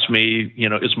to cost me,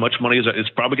 as much money as it's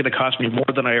probably going to cost me more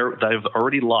than I've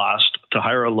already lost to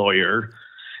hire a lawyer.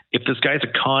 If this guy's a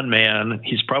con man,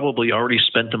 he's probably already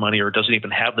spent the money or doesn't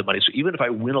even have the money. So even if I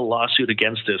win a lawsuit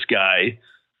against this guy,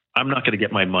 I'm not going to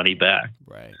get my money back.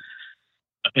 Right.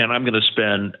 And I'm going to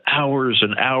spend hours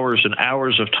and hours and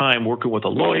hours of time working with a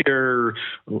lawyer,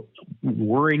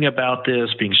 worrying about this,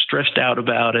 being stressed out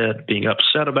about it, being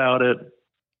upset about it,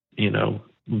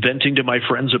 venting to my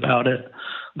friends about it.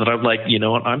 That I'm like,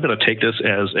 what? I'm going to take this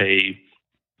as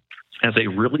a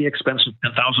really expensive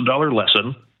 $10,000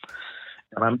 lesson.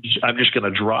 And I'm just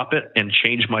going to drop it and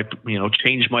change my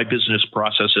business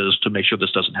processes to make sure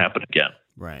this doesn't happen again.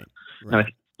 Right. And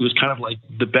it was kind of like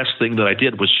the best thing that I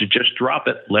did was to just drop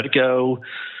it, let it go.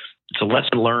 It's a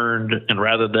lesson learned. And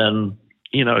rather than,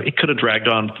 it could have dragged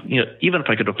on, even if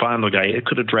I could have found the guy, it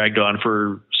could have dragged on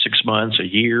for 6 months, a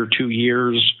year, 2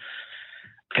 years.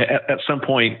 At some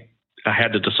point I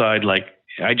had to decide, like,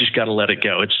 I just got to let it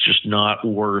go. It's just not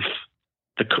worth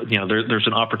there's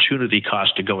an opportunity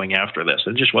cost to going after this.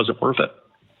 It just wasn't worth it.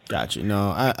 Gotcha. No,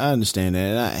 I understand that.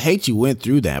 And I hate you went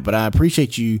through that, but I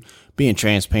appreciate you being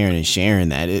transparent and sharing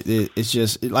that. It's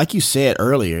just like you said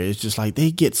earlier. It's just like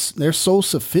they're so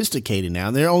sophisticated now.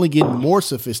 They're only getting more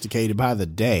sophisticated by the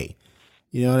day.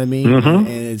 You know what I mean? Mm-hmm. And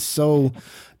it's so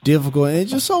difficult, and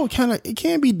it's just so it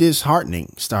can be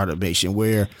disheartening, Startup Nation,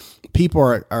 where people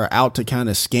are out to kind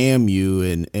of scam you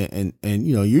and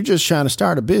you're just trying to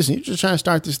start a business, you're just trying to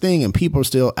start this thing, and people are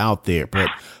still out there. But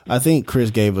I think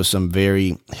Chris gave us some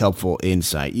very helpful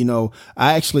insight. One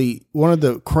of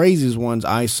the craziest ones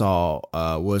I saw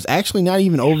was actually not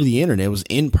even over the internet. It was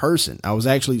in person. I was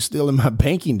actually still in my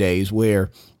banking days where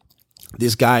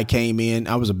this guy came in.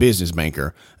 I was a business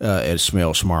banker at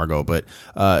Schmel Schmargo, but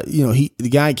the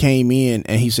guy came in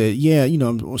and he said, "Yeah,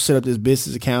 I'm gonna set up this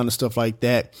business account and stuff like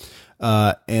that."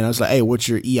 And I was like, "Hey, what's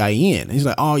your EIN?" And he's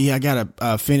like, "Oh yeah, I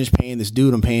gotta finish paying this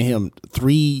dude. I'm paying him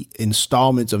 3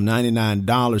 installments of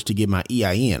 $99 to get my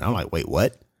EIN." I'm like, "Wait,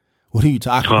 what? What are you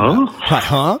talking about?" Like,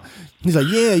 huh? He's like,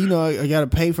 "Yeah, I got to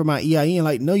pay for my EIN."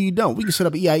 Like, no, you don't. We can set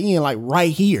up an EIN like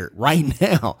right here, right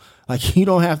now. Like, you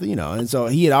don't have to, And so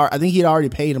I think he had already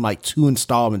paid him like 2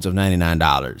 installments of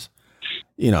 $99,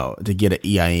 to get an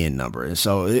EIN number. And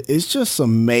so it's just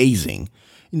amazing,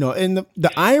 and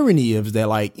the irony is that,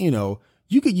 like, you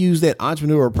could use that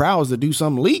entrepreneurial prowess to do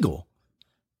something legal.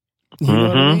 You know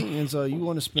what I mean? And so you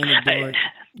want to spend it doing.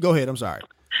 Go ahead. I'm sorry.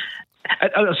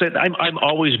 I said I'm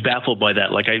always baffled by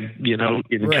that. Like,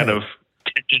 kind of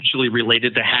tangentially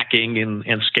related to hacking and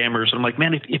scammers. And I'm like,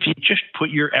 man, if you just put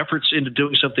your efforts into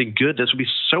doing something good, this would be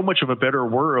so much of a better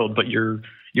world. But you're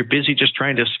busy just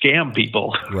trying to scam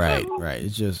people. Right.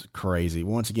 It's just crazy.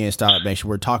 Once again, Startup Nation,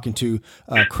 we're talking to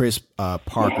Chris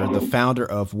Parker, the founder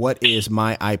of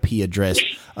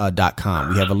whatismyipaddress.com.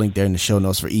 We have a link there in the show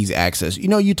notes for easy access.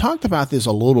 You talked about this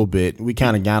a little bit. We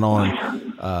kind of got on,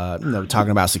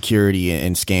 talking about security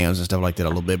and scams and stuff like that a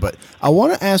little bit. But I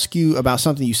want to ask you about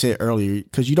something you said earlier,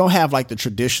 because you don't have like the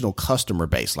traditional customer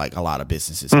base like a lot of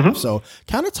businesses have. So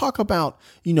kind of talk about,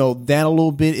 that a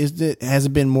little bit. Has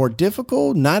it been more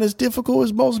difficult? Not as difficult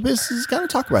as most businesses? Kind of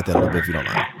talk about that a little bit if you don't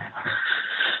mind.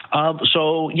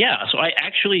 So I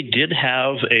actually did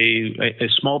have a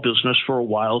small business for a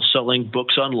while selling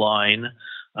books online,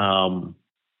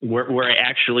 where I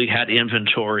actually had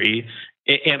inventory,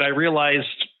 and I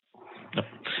realized that,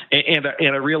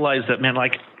 man,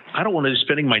 like, I don't want to be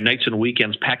spending my nights and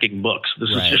weekends packing books.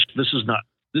 This is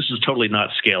totally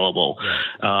not scalable.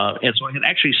 Right. And so I had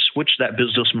actually switched that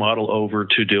business model over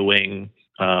to doing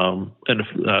Amazon,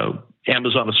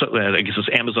 I guess it's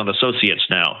Amazon Associates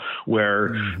now,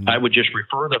 where I would just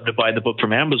refer them to buy the book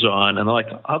from Amazon, and they're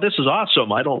like, "Oh, this is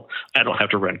awesome! I don't have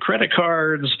to run credit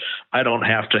cards. I don't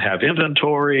have to have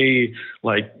inventory.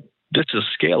 Like, this is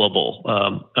scalable."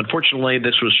 Unfortunately,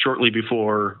 this was shortly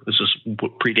before.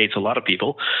 Predates a lot of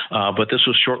people, but this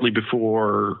was shortly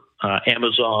before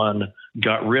Amazon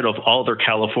got rid of all their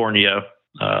California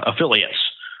affiliates.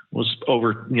 Was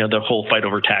over, the whole fight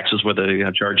over taxes, whether they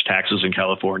charge taxes in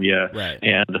California. Right.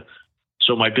 And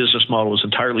so my business model was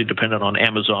entirely dependent on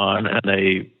Amazon. And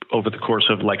they, over the course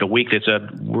of like a week, they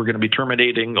said, we're going to be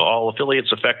terminating all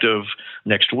affiliates effective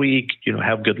next week,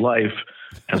 have good life.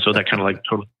 And so that kind of like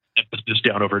totally put this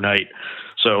down overnight.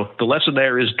 So the lesson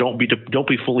there is don't be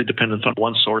fully dependent on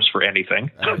one source for anything.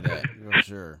 I heard that. For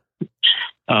sure.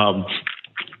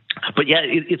 But yeah,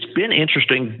 it's been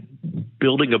interesting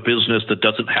building a business that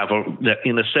doesn't have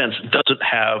doesn't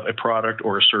have a product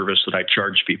or a service that I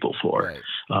charge people for. Right.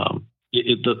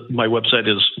 My website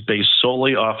is based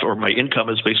solely off, or my income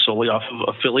is based solely off of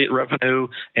affiliate revenue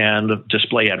and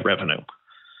display ad revenue.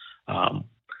 And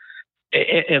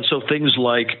so things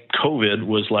like COVID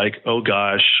was like, oh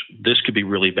gosh, this could be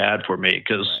really bad for me,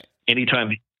 because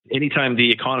anytime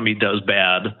the economy does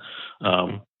bad,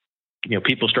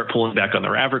 people start pulling back on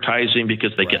their advertising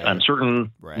because they get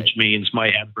uncertain, which means my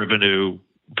ad revenue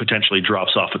potentially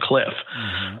drops off a cliff.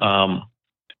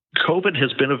 COVID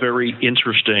has been a very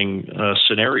interesting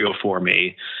scenario for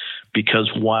me,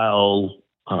 because while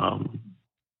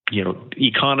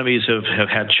economies have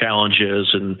had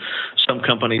challenges, and some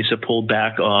companies have pulled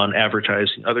back on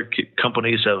advertising, other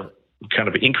companies have kind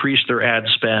of increased their ad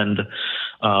spend.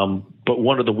 But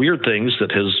one of the weird things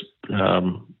that has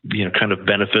kind of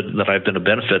benefited, that I've been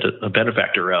a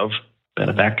benefactor of, yeah,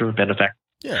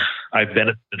 I've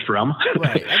benefited from,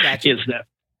 right, I got you.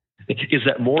 is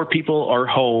that more people are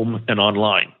home and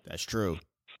online. That's true.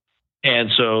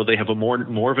 And so they have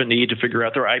more of a need to figure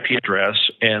out their IP address.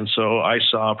 And so I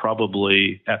saw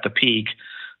probably at the peak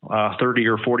 30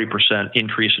 or 40%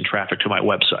 increase in traffic to my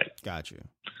website. Got you.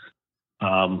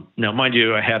 Now, mind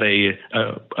you, I had a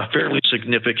fairly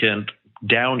significant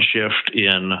downshift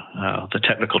in the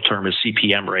technical term is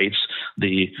CPM rates,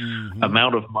 the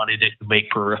amount of money that you make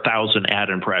per 1,000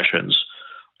 ad impressions.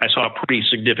 I saw a pretty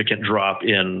significant drop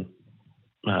in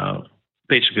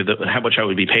basically how much I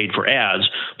would be paid for ads,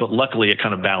 but luckily it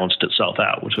kind of balanced itself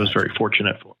out, which I was very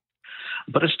fortunate for.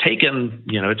 But it's taken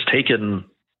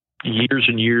years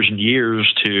and years and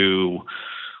years to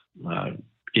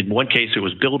in one case, it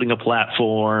was building a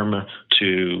platform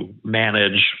to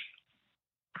manage.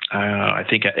 I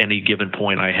think at any given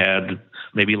point, I had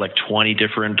maybe like 20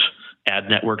 different ad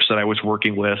networks that I was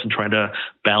working with and trying to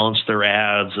balance their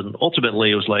ads. And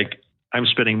ultimately, it was like I'm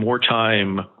spending more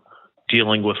time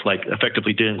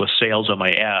effectively dealing with sales on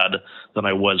my ad than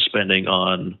I was spending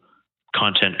on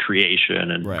content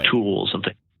creation and tools and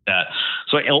things like that.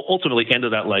 So I ultimately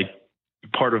ended up like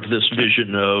part of this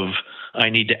vision of I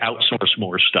need to outsource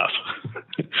more stuff.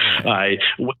 I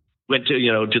went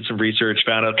to, did some research,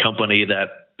 found a company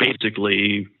that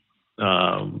basically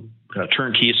a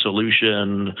turnkey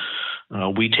solution.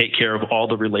 We take care of all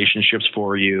the relationships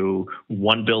for you.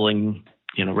 One billing,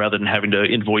 rather than having to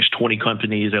invoice 20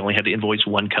 companies, I only had to invoice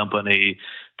one company.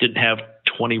 Didn't have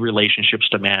 20 relationships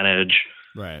to manage.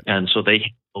 Right. And so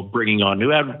they bringing on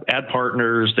new ad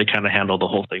partners. They kind of handle the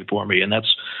whole thing for me. And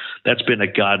that's been a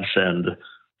godsend,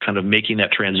 kind of making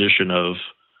that transition of,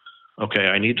 okay,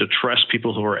 I need to trust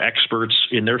people who are experts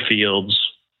in their fields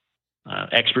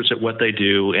experts at what they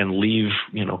do and leave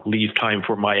time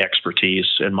for my expertise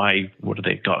and my, what do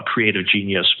they call it, creative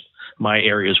genius, my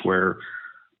areas where,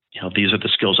 these are the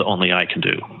skills that only I can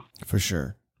do. For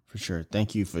sure. For sure.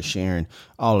 Thank you for sharing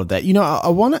all of that. I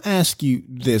want to ask you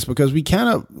this because we kind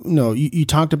of, you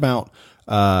talked about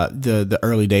the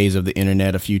early days of the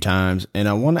internet a few times. And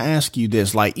I want to ask you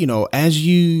this, like, as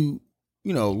you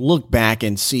look back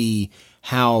and see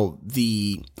how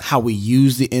we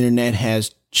use the internet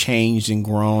has changed and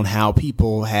grown, how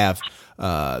people have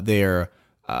their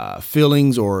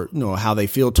feelings or how they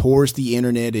feel towards the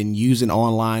internet and using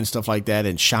online stuff like that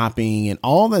and shopping and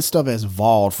all that stuff has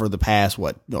evolved for the past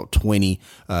 20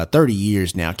 30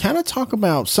 years now. Kind of talk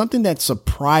about something that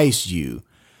surprised you,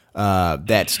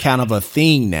 that's kind of a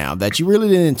thing now that you really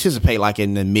didn't anticipate, like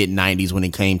in the mid 90s when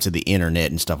it came to the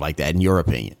internet and stuff like that, in your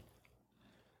opinion.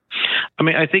 I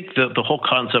mean, I think the whole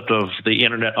concept of the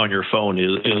internet on your phone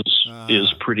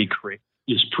is pretty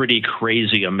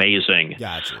crazy amazing.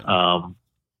 Gotcha.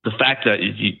 The fact that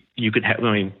you could have,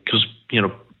 because,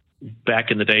 back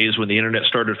in the days when the internet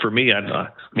started for me,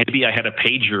 maybe I had a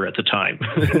pager at the time.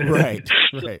 Right.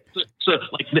 So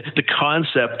like the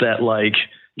concept that like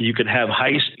you could have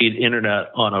high speed internet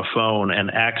on a phone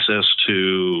and access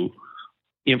to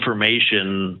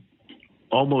information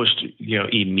almost,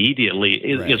 immediately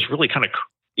is really kind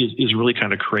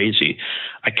of crazy.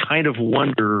 I kind of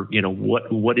wonder,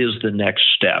 what is the next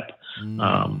step?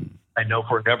 I know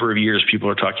for a number of years, people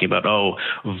are talking about,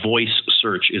 voice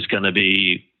search is going to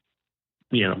be,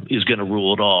 is going to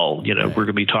rule it all. Right. We're going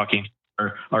to be talking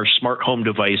our smart home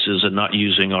devices and not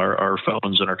using our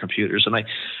phones and our computers. And I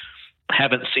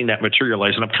haven't seen that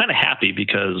materialize. And I'm kind of happy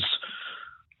because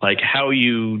like how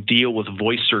you deal with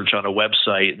voice search on a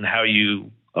website and how do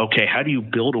you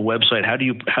build a website? How do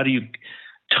you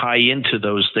tie into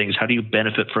those things? How do you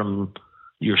benefit from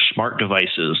your smart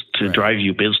devices to drive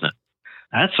you business?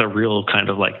 That's a real kind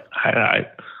of like,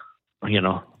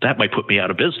 that might put me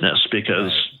out of business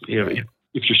because if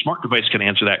your smart device can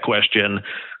answer that question,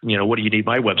 what do you need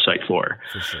my website for?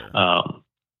 For sure.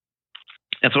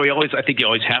 And so I think you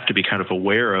always have to be kind of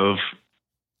aware of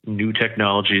new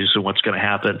technologies and what's going to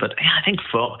happen. But I think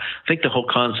the whole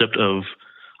concept of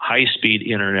high speed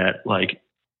internet, like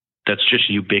that's just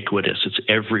ubiquitous. It's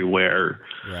everywhere.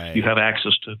 Right. You have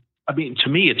access to, to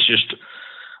me, it's just,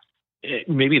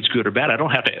 maybe it's good or bad. I don't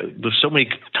have to, there's so many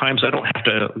times I don't have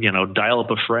to, dial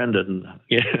up a friend and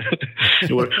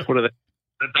what are the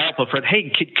dial up a friend.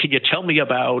 Hey, can you tell me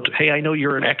about, hey, I know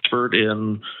you're an expert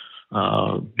in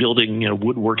building,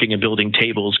 woodworking and building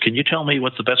tables. Can you tell me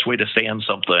what's the best way to sand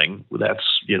something that's,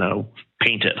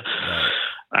 painted?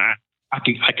 Right.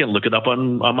 I can look it up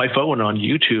on my phone on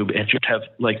YouTube and just have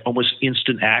like almost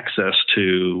instant access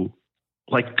to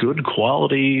like good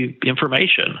quality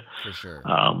information. For sure.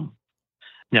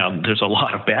 Now there's a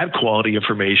lot of bad quality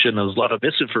information. There's a lot of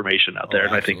misinformation out there.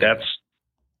 And absolutely. I think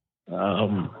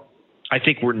that's, I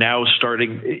think we're now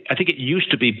starting, I think it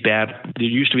used to be bad. There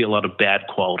used to be a lot of bad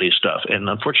quality stuff. And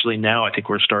unfortunately now I think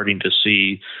we're starting to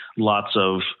see lots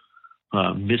of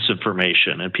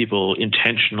misinformation and people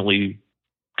intentionally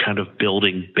kind of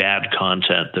building bad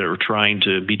content that are trying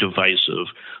to be divisive.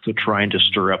 They're trying to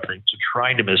stir up things. They're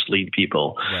trying to mislead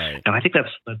people. Right. And I think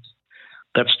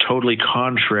that's totally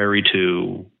contrary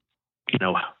to,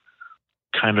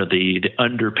 kind of the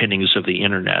underpinnings of the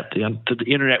internet. The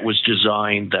internet was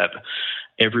designed that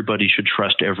everybody should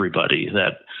trust everybody,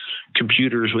 that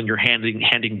computers, when you're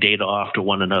handing data off to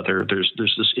one another, there's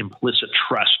this implicit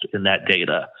trust in that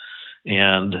data.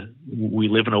 And we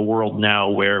live in a world now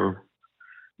where,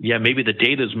 maybe the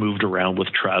data's moved around with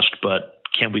trust, but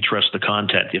can we trust the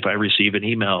content? If I receive an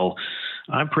email,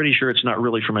 I'm pretty sure it's not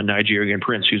really from a Nigerian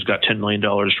prince who's got $10 million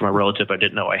from a relative I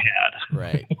didn't know I had.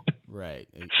 Right.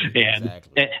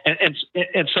 Exactly.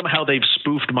 And somehow they've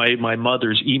spoofed my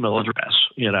mother's email address,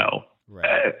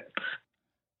 Right.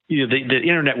 The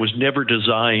internet was never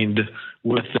designed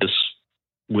with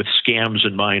scams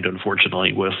in mind,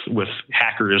 unfortunately, with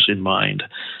hackers in mind.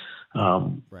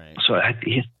 Right. So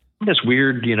it's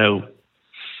weird,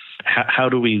 how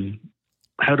do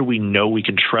we know we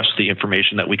can trust the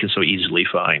information that we can so easily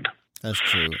find? That's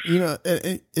true.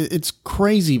 It's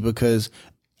crazy because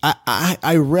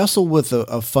I wrestle with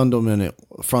a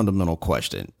fundamental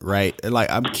question, right?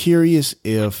 Like, I'm curious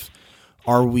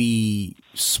are we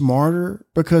smarter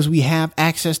because we have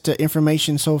access to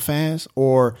information so fast,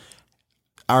 or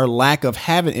our lack of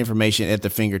having information at the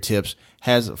fingertips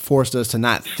has forced us to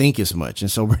not think as much. And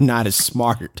so we're not as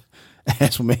smart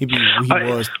as maybe we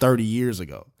was 30 years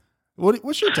ago.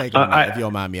 What's your take on that, if you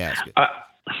don't mind me asking?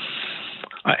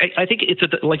 I think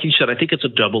like you said, I think it's a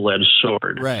double-edged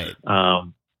sword. Right.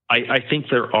 I think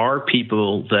there are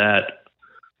people that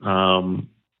I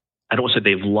don't want to say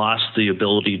they've lost the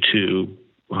ability to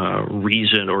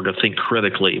reason or to think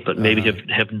critically, but maybe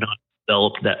have not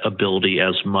developed that ability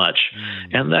as much.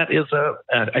 And that is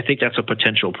I think that's a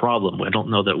potential problem. I don't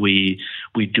know that we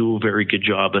do a very good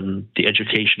job in the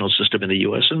educational system in the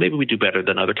U.S., and maybe we do better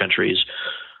than other countries,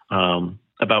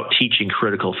 about teaching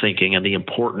critical thinking and the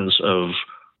importance of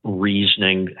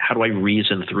reasoning. How do I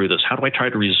reason through this? How do I try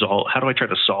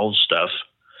to solve stuff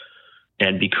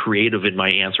and be creative in my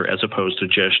answer as opposed to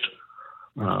just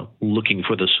looking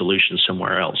for the solution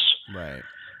somewhere else? Right.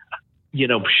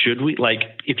 Should we,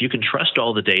 if you can trust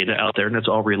all the data out there and it's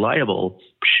all reliable,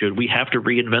 should we have to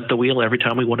reinvent the wheel every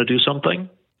time we want to do something?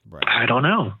 Right. I don't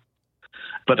know.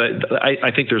 But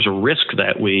I think there's a risk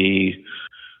that we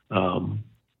kind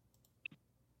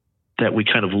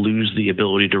of lose the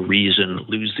ability to reason,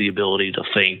 lose the ability to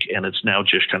think, and it's now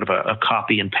just kind of a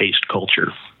copy and paste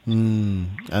culture.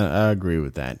 I agree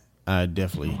with that. I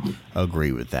definitely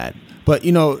agree with that. But,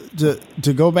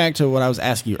 to go back to what I was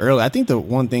asking you earlier, I think the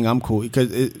one thing I'm cool,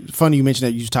 because it's funny you mentioned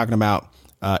that you were talking about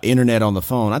internet on the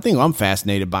phone. I think I'm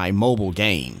fascinated by mobile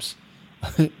games.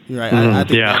 Right? I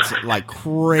think that's like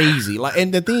crazy.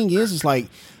 And the thing is, it's like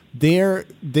they're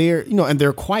and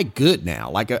they're quite good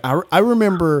now. Like I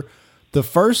remember the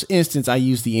first instance I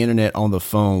used the internet on the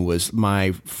phone was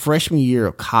my freshman year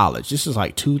of college. This is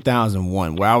like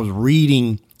 2001, where I was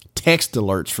reading text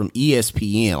alerts from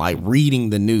ESPN, like reading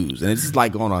the news, and it's just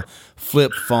like on a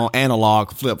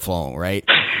analog flip phone, right?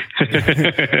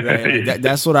 Right?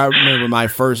 That's what I remember my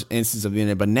first instance of the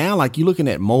internet. But now, like, you're looking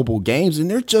at mobile games, and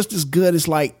they're just as good as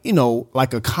like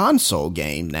a console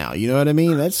game now. You know what I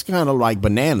mean? That's kind of like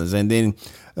bananas. And then,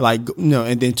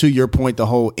 and then to your point, the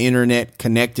whole internet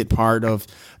connected part of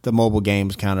the mobile game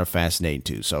is kind of fascinating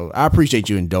too. So I appreciate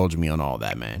you indulging me on all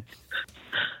that, man.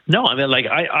 No, I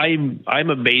mean, I'm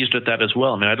amazed at that as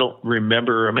well. I mean, I don't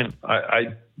remember. I mean,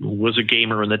 I was a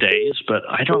gamer in the days, but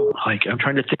I don't I'm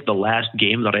trying to think the last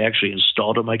game that I actually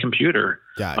installed on my computer.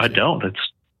 Gotcha. I don't.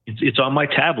 It's on my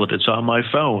tablet. It's on my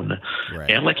phone. Right.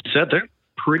 And like you said, they're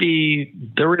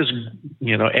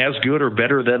as good or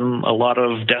better than a lot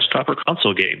of desktop or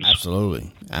console games.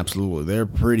 Absolutely. They're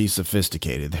pretty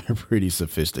sophisticated.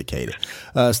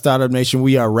 Startup Nation,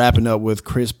 we are wrapping up with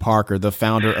Chris Parker, the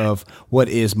founder of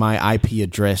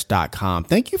whatismyipaddress.com.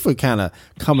 Thank you for kind of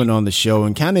coming on the show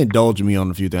and kind of indulging me on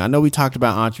a few things. I know we talked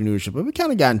about entrepreneurship, but we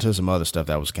kind of got into some other stuff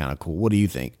that was kind of cool. What do you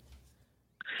think?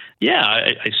 Yeah,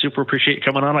 I super appreciate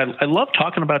coming on. I love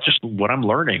talking about just what I'm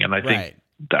learning, and I think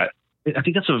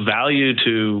that's a value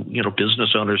to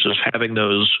business owners, is having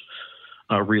those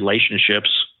relationships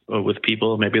with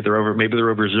people. Maybe they're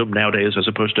over Zoom nowadays, as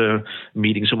opposed to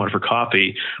meeting someone for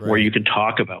coffee, where you can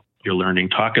talk about your learning,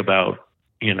 talk about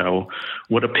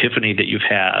what epiphany that you've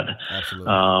had.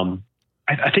 Absolutely.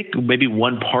 I think maybe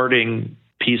one parting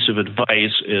piece of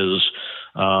advice is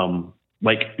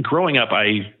growing up.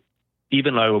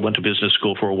 Even though I went to business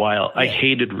school for a while, I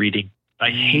hated reading. I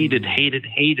hated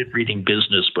reading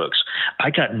business books.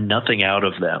 I got nothing out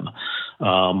of them.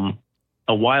 A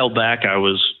while back, I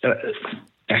was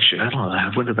actually, I don't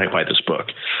know, when did I buy this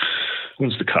book?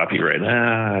 When's the copyright?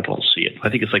 I don't see it. I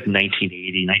think it's like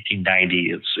 1980,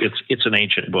 1990. It's an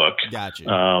ancient book.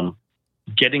 Gotcha.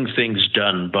 Getting Things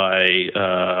Done by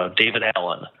David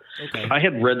Allen. Okay. I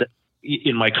had read that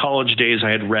in my college days. I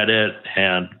had read it,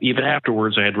 and even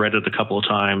afterwards, I had read it a couple of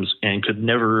times and could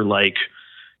never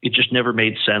it just never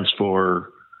made sense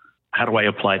for how do I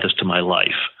apply this to my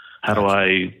life? How do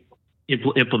I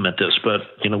implement this? But,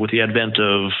 with the advent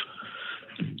of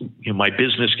my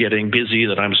business getting busy,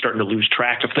 that I'm starting to lose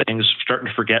track of things, starting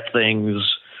to forget things,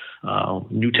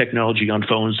 new technology on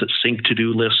phones that sync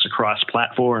to-do lists across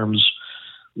platforms,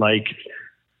 the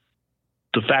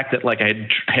fact that I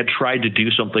had tried to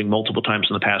do something multiple times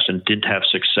in the past and didn't have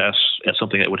success at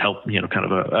something that would help, kind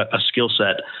of a skill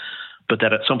set, but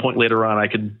that at some point later on I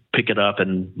could pick it up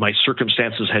and my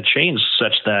circumstances had changed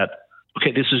such that,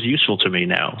 okay, this is useful to me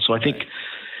now. So I think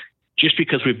just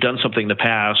because we've done something in the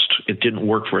past, it didn't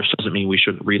work for us, doesn't mean we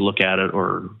shouldn't relook at it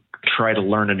or try to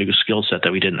learn a new skill set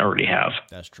that we didn't already have.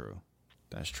 That's true.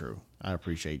 I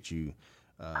appreciate you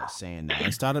saying that.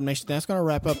 And Startup Nation, that's going to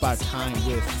wrap up our time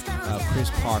with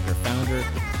Chris Parker, founder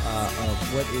of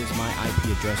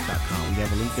whatismyipaddress.com. We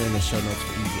have a link there in the show notes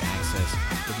for easy access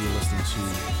if you're listening to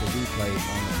the replay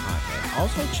on the podcast.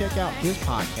 Also, check out his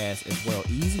podcast as well,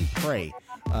 Easy Pray,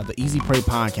 the Easy Pray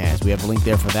podcast. We have a link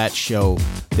there for that show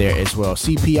there as well.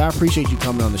 CP, I appreciate you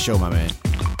coming on the show, my man.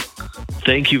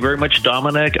 Thank you very much,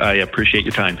 Dominic. I appreciate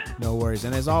your time. No worries.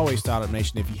 And as always, Startup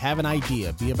Nation, if you have an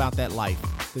idea, be about that life,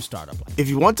 the Startup Life. If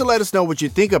you want to let us know what you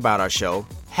think about our show,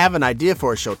 have an idea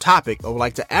for a show topic, or would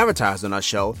like to advertise on our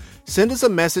show, send us a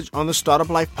message on the Startup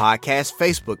Life Podcast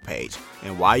Facebook page.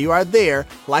 And while you are there,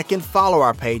 like and follow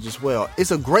our page as well.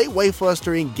 It's a great way for us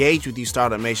to engage with you,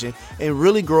 Startup Nation, and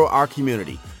really grow our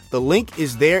community. The link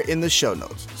is there in the show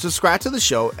notes. Subscribe to the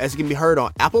show as it can be heard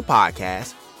on Apple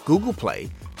Podcasts, Google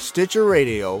Play, Stitcher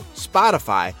Radio,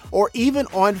 Spotify, or even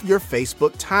on your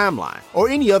Facebook timeline or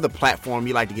any other platform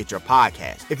you like to get your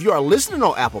podcast. If you are listening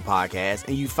on Apple Podcasts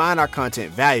and you find our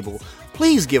content valuable,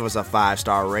 please give us a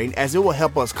 5-star rating, as it will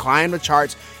help us climb the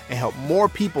charts and help more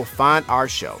people find our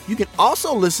show. You can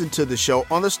also listen to the show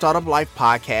on the Startup Life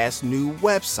Podcast new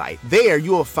website. There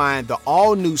you will find the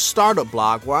all-new Startup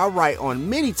blog, where I write on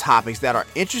many topics that are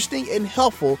interesting and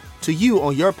helpful to you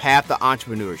on your path to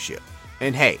entrepreneurship.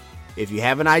 And hey, if you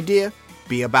have an idea,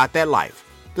 be about that life,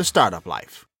 the Startup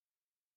Life.